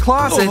part about a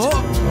closet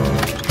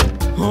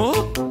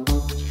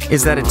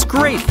is that it's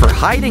great for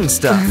hiding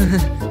stuff.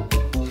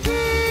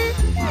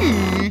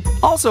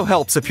 Also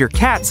helps if your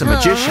cat's a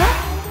magician.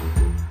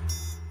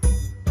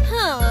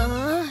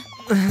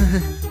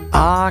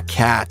 Ah,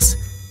 cats.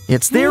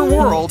 It's their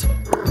world.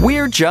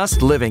 We're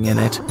just living in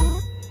it.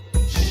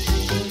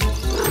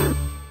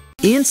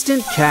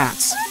 Instant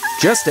cats.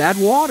 Just add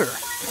water.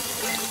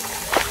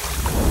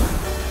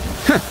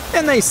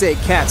 And they say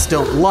cats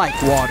don't like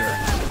water.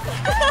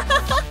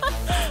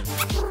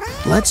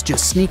 Let's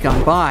just sneak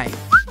on by.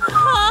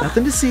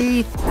 Nothing to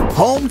see.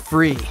 Home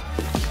free.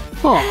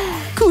 Oh,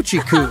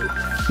 coochie coo.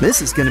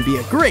 This is gonna be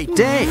a great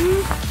day.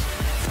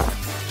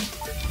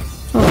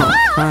 Oh,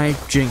 I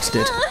jinxed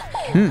it.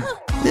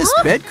 This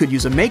bed could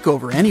use a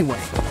makeover anyway.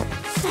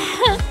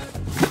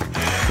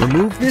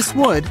 Remove this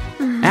wood.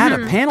 Add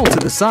a panel to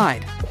the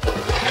side.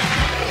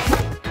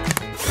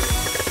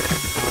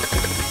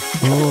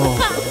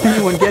 Oh,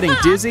 anyone getting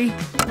dizzy?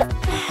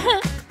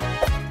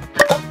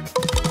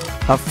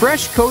 A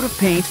fresh coat of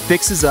paint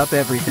fixes up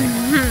everything.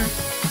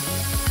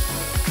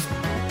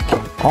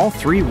 All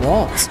 3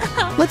 walls.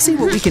 Let's see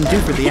what we can do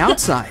for the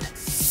outside.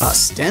 A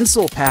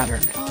stencil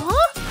pattern.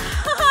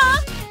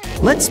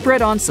 Let's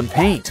spread on some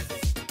paint.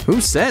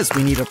 Who says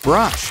we need a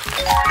brush?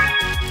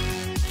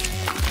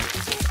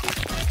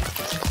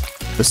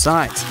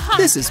 Besides,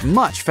 this is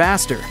much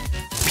faster.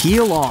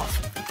 Peel off.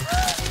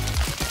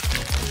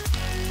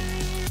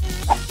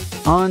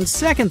 On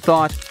second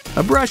thought,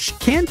 a brush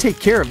can take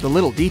care of the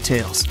little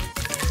details.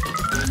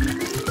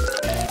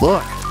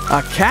 Look,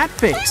 a cat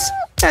face.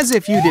 As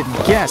if you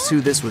didn't guess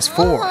who this was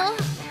for.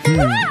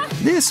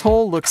 This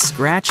hole looks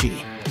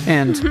scratchy,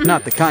 and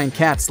not the kind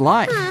cats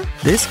like.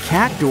 This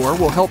cat door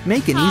will help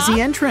make an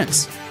easy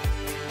entrance.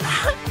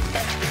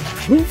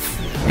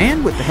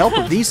 And with the help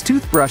of these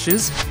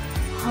toothbrushes,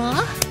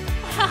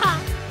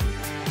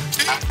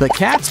 the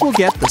cats will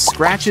get the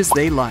scratches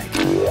they like.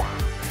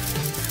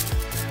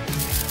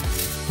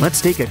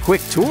 Let's take a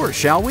quick tour,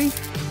 shall we?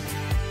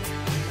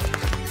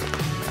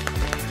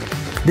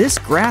 This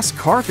grass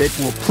carpet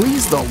will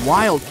please the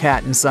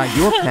wildcat inside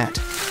your pet.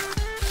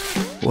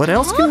 What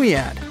else can we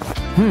add?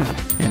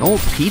 An old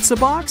pizza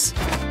box?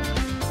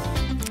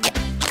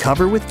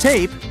 Cover with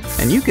tape,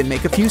 and you can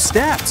make a few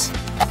steps.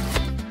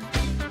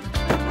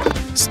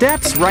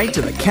 Steps right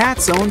to the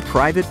cat's own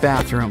private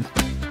bathroom.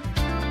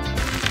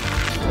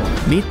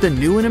 Meet the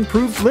new and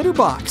improved litter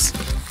box.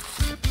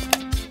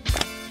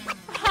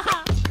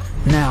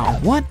 Now,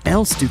 what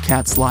else do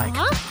cats like?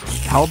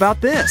 How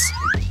about this?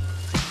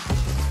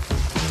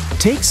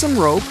 Take some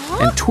rope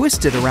and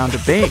twist it around a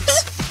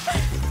base.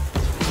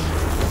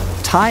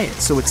 Tie it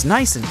so it's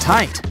nice and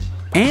tight.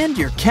 And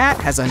your cat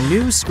has a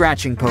new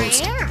scratching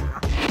post.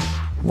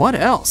 What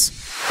else?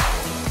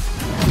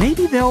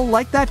 Maybe they'll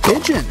like that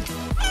pigeon.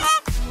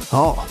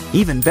 Oh,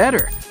 even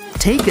better.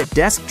 Take a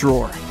desk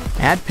drawer,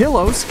 add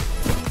pillows,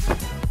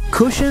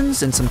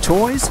 cushions, and some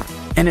toys,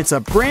 and it's a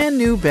brand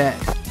new bed.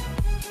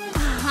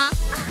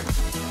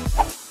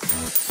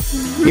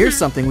 Here's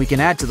something we can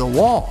add to the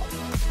wall.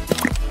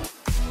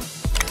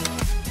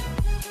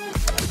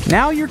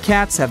 Now your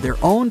cats have their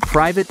own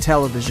private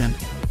television.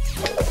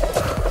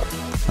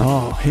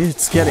 Oh,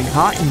 it's getting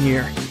hot in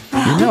here.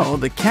 You know,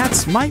 the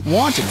cats might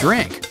want a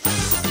drink.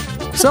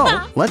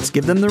 So, let's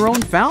give them their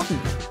own fountain.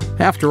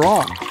 After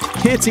all,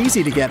 it's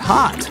easy to get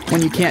hot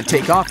when you can't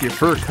take off your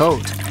fur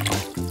coat.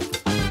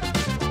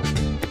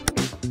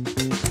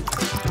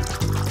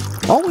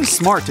 Always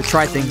smart to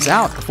try things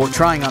out before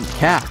trying on the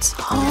cats.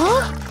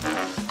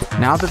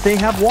 Now that they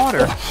have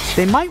water,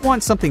 they might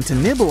want something to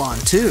nibble on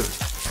too.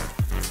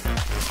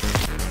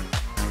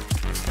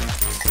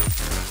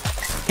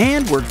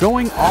 And we're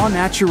going au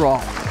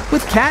natural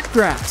with cat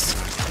grass.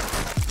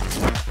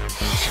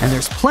 And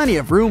there's plenty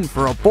of room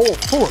for a bowl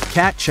full of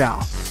cat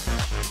chow.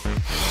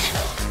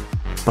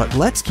 But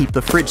let's keep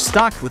the fridge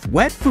stocked with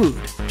wet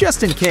food,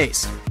 just in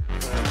case.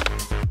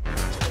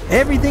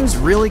 Everything's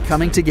really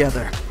coming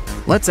together.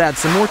 Let's add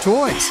some more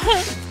toys.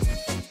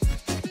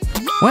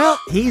 Well,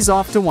 he's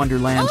off to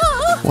Wonderland.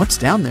 What's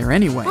down there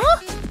anyway?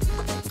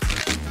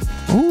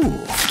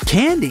 Ooh,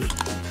 candy.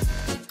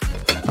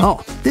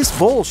 Oh, this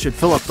bowl should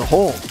fill up the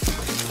hole.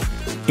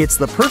 It's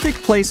the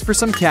perfect place for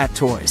some cat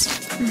toys.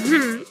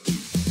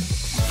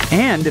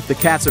 And if the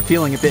cats are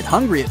feeling a bit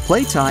hungry at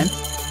playtime,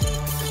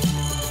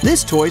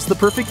 this toy's the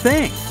perfect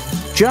thing.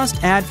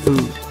 Just add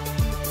food.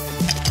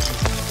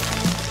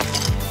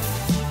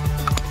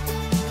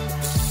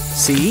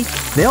 See,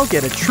 they'll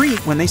get a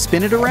treat when they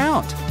spin it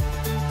around.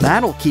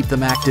 That'll keep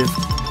them active.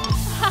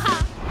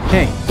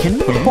 Hey, can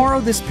we borrow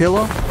this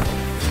pillow?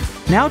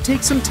 Now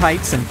take some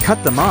tights and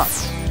cut them up.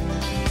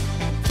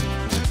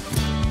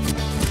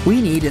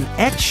 We need an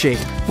X shape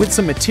with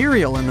some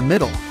material in the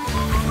middle.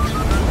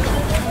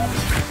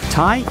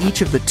 Tie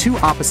each of the two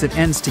opposite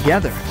ends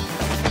together.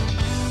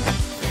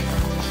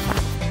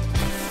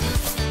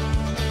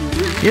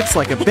 It's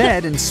like a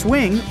bed and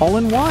swing all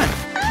in one.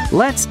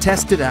 Let's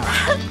test it out.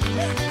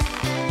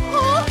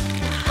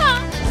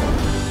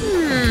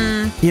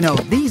 You know,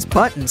 these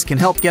buttons can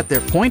help get their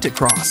point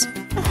across.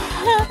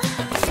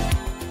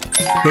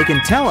 They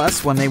can tell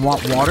us when they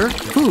want water,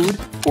 food,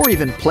 or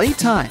even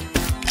playtime.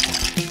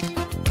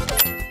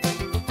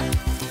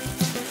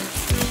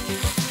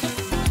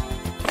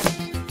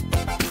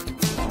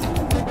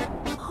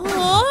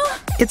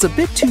 It's a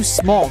bit too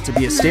small to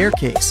be a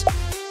staircase.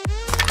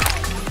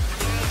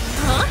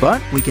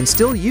 But we can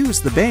still use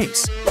the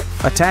base.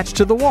 Attached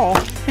to the wall,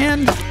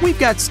 and we've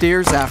got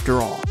stairs after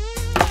all.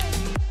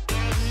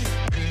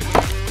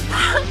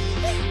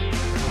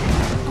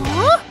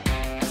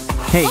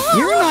 Hey,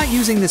 you're not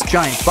using this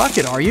giant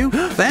bucket, are you?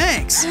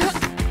 Thanks!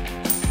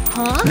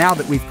 Now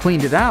that we've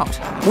cleaned it out,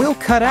 we'll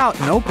cut out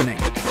an opening.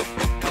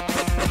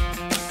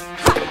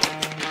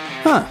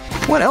 Huh,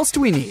 what else do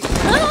we need?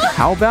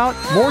 How about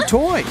more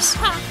toys?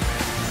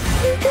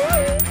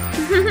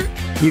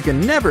 You can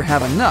never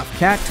have enough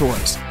cat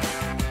toys.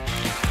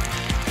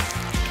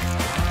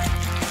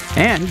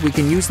 And we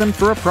can use them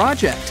for a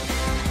project.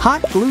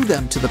 Hot glue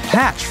them to the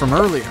patch from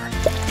earlier.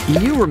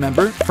 You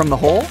remember from the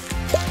hole?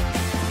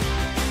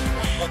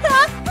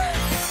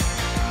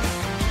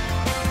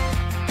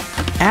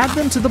 Add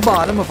them to the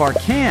bottom of our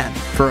can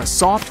for a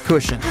soft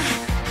cushion.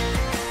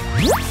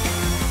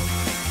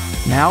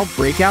 Now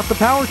break out the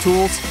power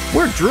tools.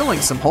 We're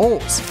drilling some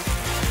holes.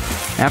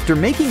 After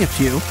making a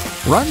few,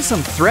 run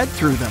some thread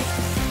through them.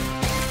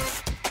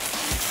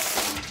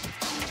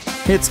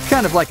 It's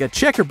kind of like a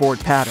checkerboard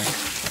pattern.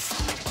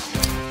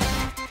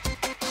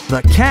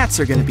 The cats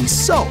are going to be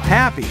so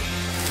happy.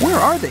 Where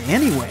are they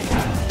anyway?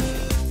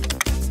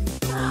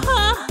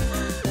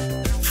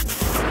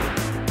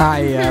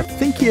 I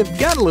think you've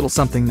got a little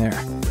something there.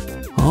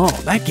 Oh,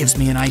 that gives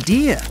me an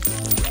idea.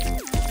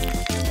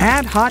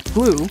 Add hot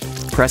glue,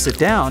 press it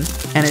down,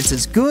 and it's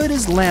as good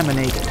as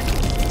laminated.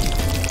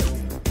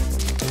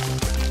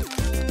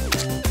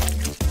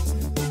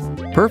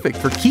 Perfect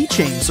for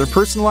keychains or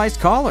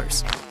personalized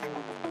collars.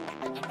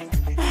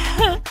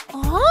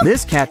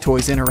 This cat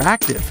toy's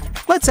interactive.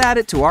 Let's add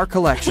it to our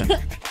collection.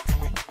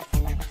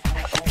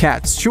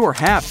 Cats sure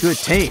have good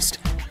taste.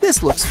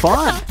 This looks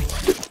fun.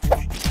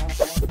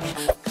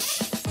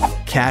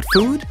 Cat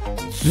food?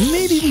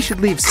 Maybe we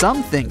should leave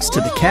some things to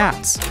the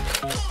cats.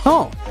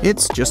 Oh,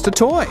 it's just a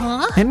toy.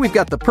 And we've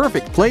got the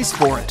perfect place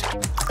for it.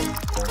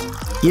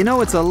 You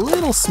know, it's a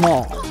little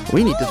small.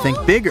 We need to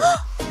think bigger.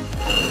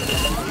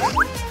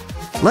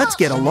 Let's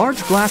get a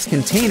large glass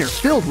container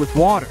filled with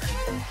water.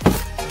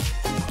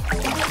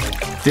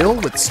 Fill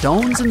with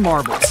stones and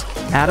marbles.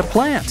 Add a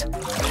plant.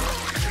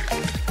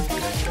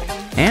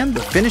 And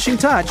the finishing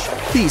touch,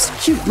 these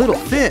cute little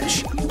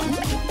fish.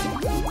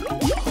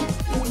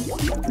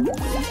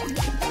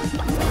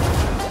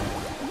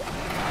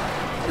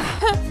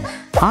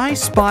 I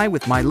spy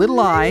with my little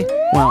eye,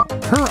 well,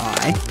 her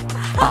eye,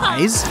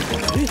 eyes,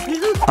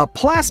 a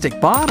plastic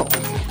bottle.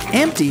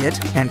 Empty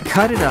it and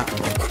cut it up.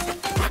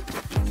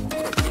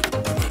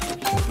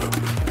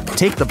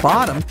 Take the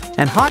bottom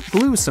and hot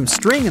glue some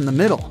string in the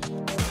middle.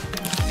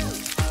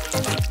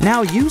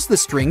 Now use the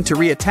string to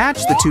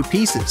reattach the two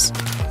pieces.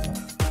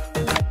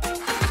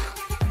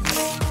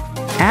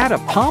 Add a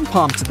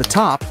pom-pom to the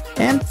top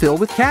and fill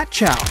with cat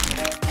chow.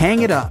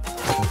 Hang it up.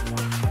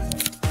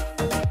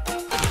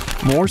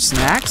 More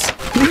snacks?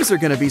 These are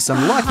going to be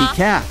some lucky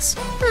cats.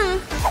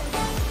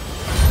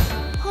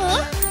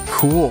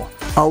 Cool.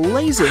 A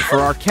laser for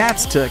our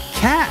cats to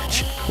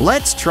catch.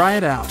 Let's try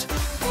it out.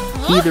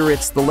 Either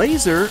it's the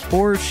laser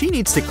or she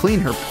needs to clean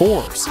her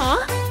pores.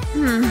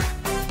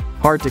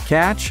 Hard to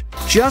catch?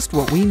 Just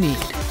what we need.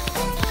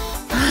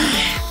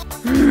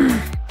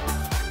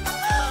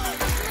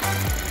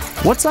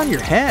 What's on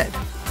your head?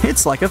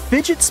 It's like a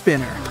fidget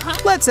spinner.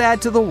 Let's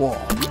add to the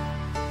wall.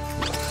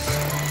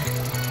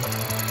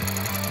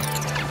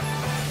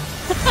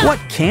 What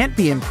can't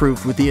be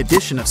improved with the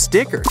addition of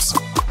stickers?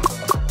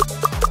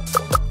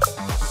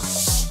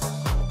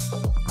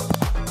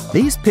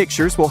 These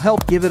pictures will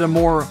help give it a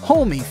more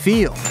homey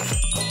feel.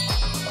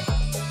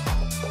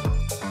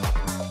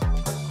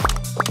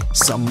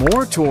 Some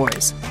more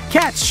toys.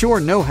 Cats sure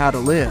know how to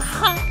live.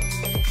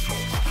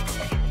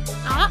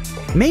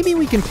 Maybe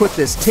we can put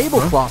this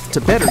tablecloth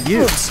to better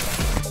use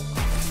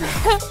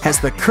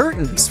as the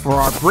curtains for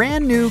our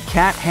brand new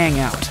cat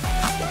hangout.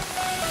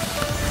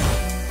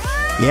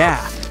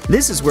 Yeah,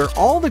 this is where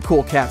all the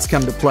cool cats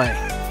come to play.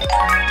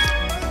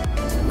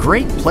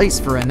 Great place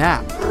for a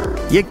nap.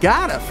 You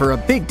gotta for a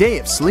big day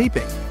of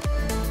sleeping.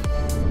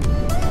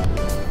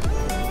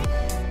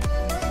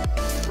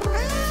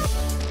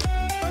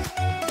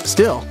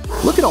 Still,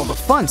 look at all the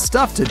fun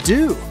stuff to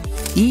do.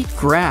 Eat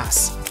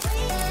grass.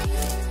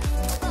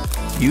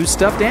 Use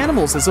stuffed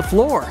animals as a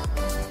floor.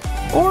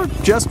 Or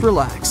just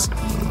relax.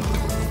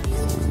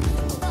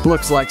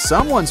 Looks like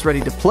someone's ready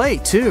to play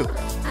too.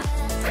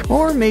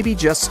 Or maybe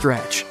just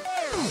stretch.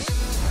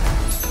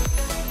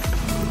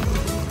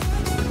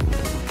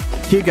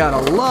 You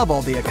gotta love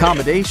all the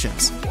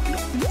accommodations.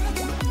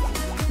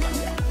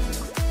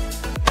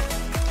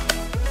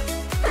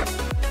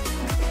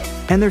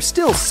 And there's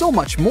still so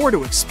much more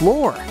to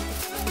explore.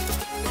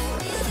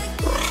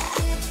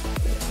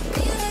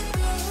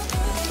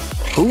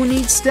 Who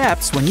needs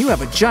steps when you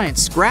have a giant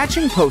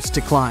scratching post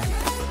to climb?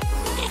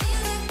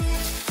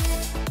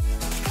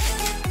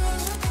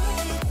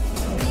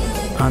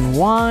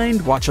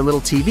 Unwind, watch a little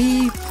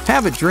TV,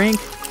 have a drink.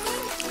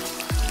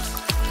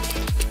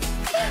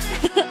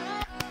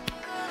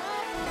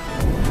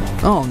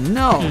 Oh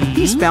no,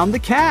 he's found the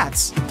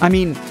cats. I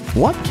mean,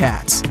 what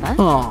cats?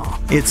 Aw,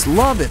 it's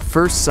love at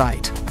first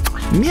sight.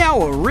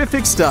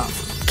 Meow-orific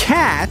stuff.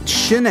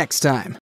 Catch you next time.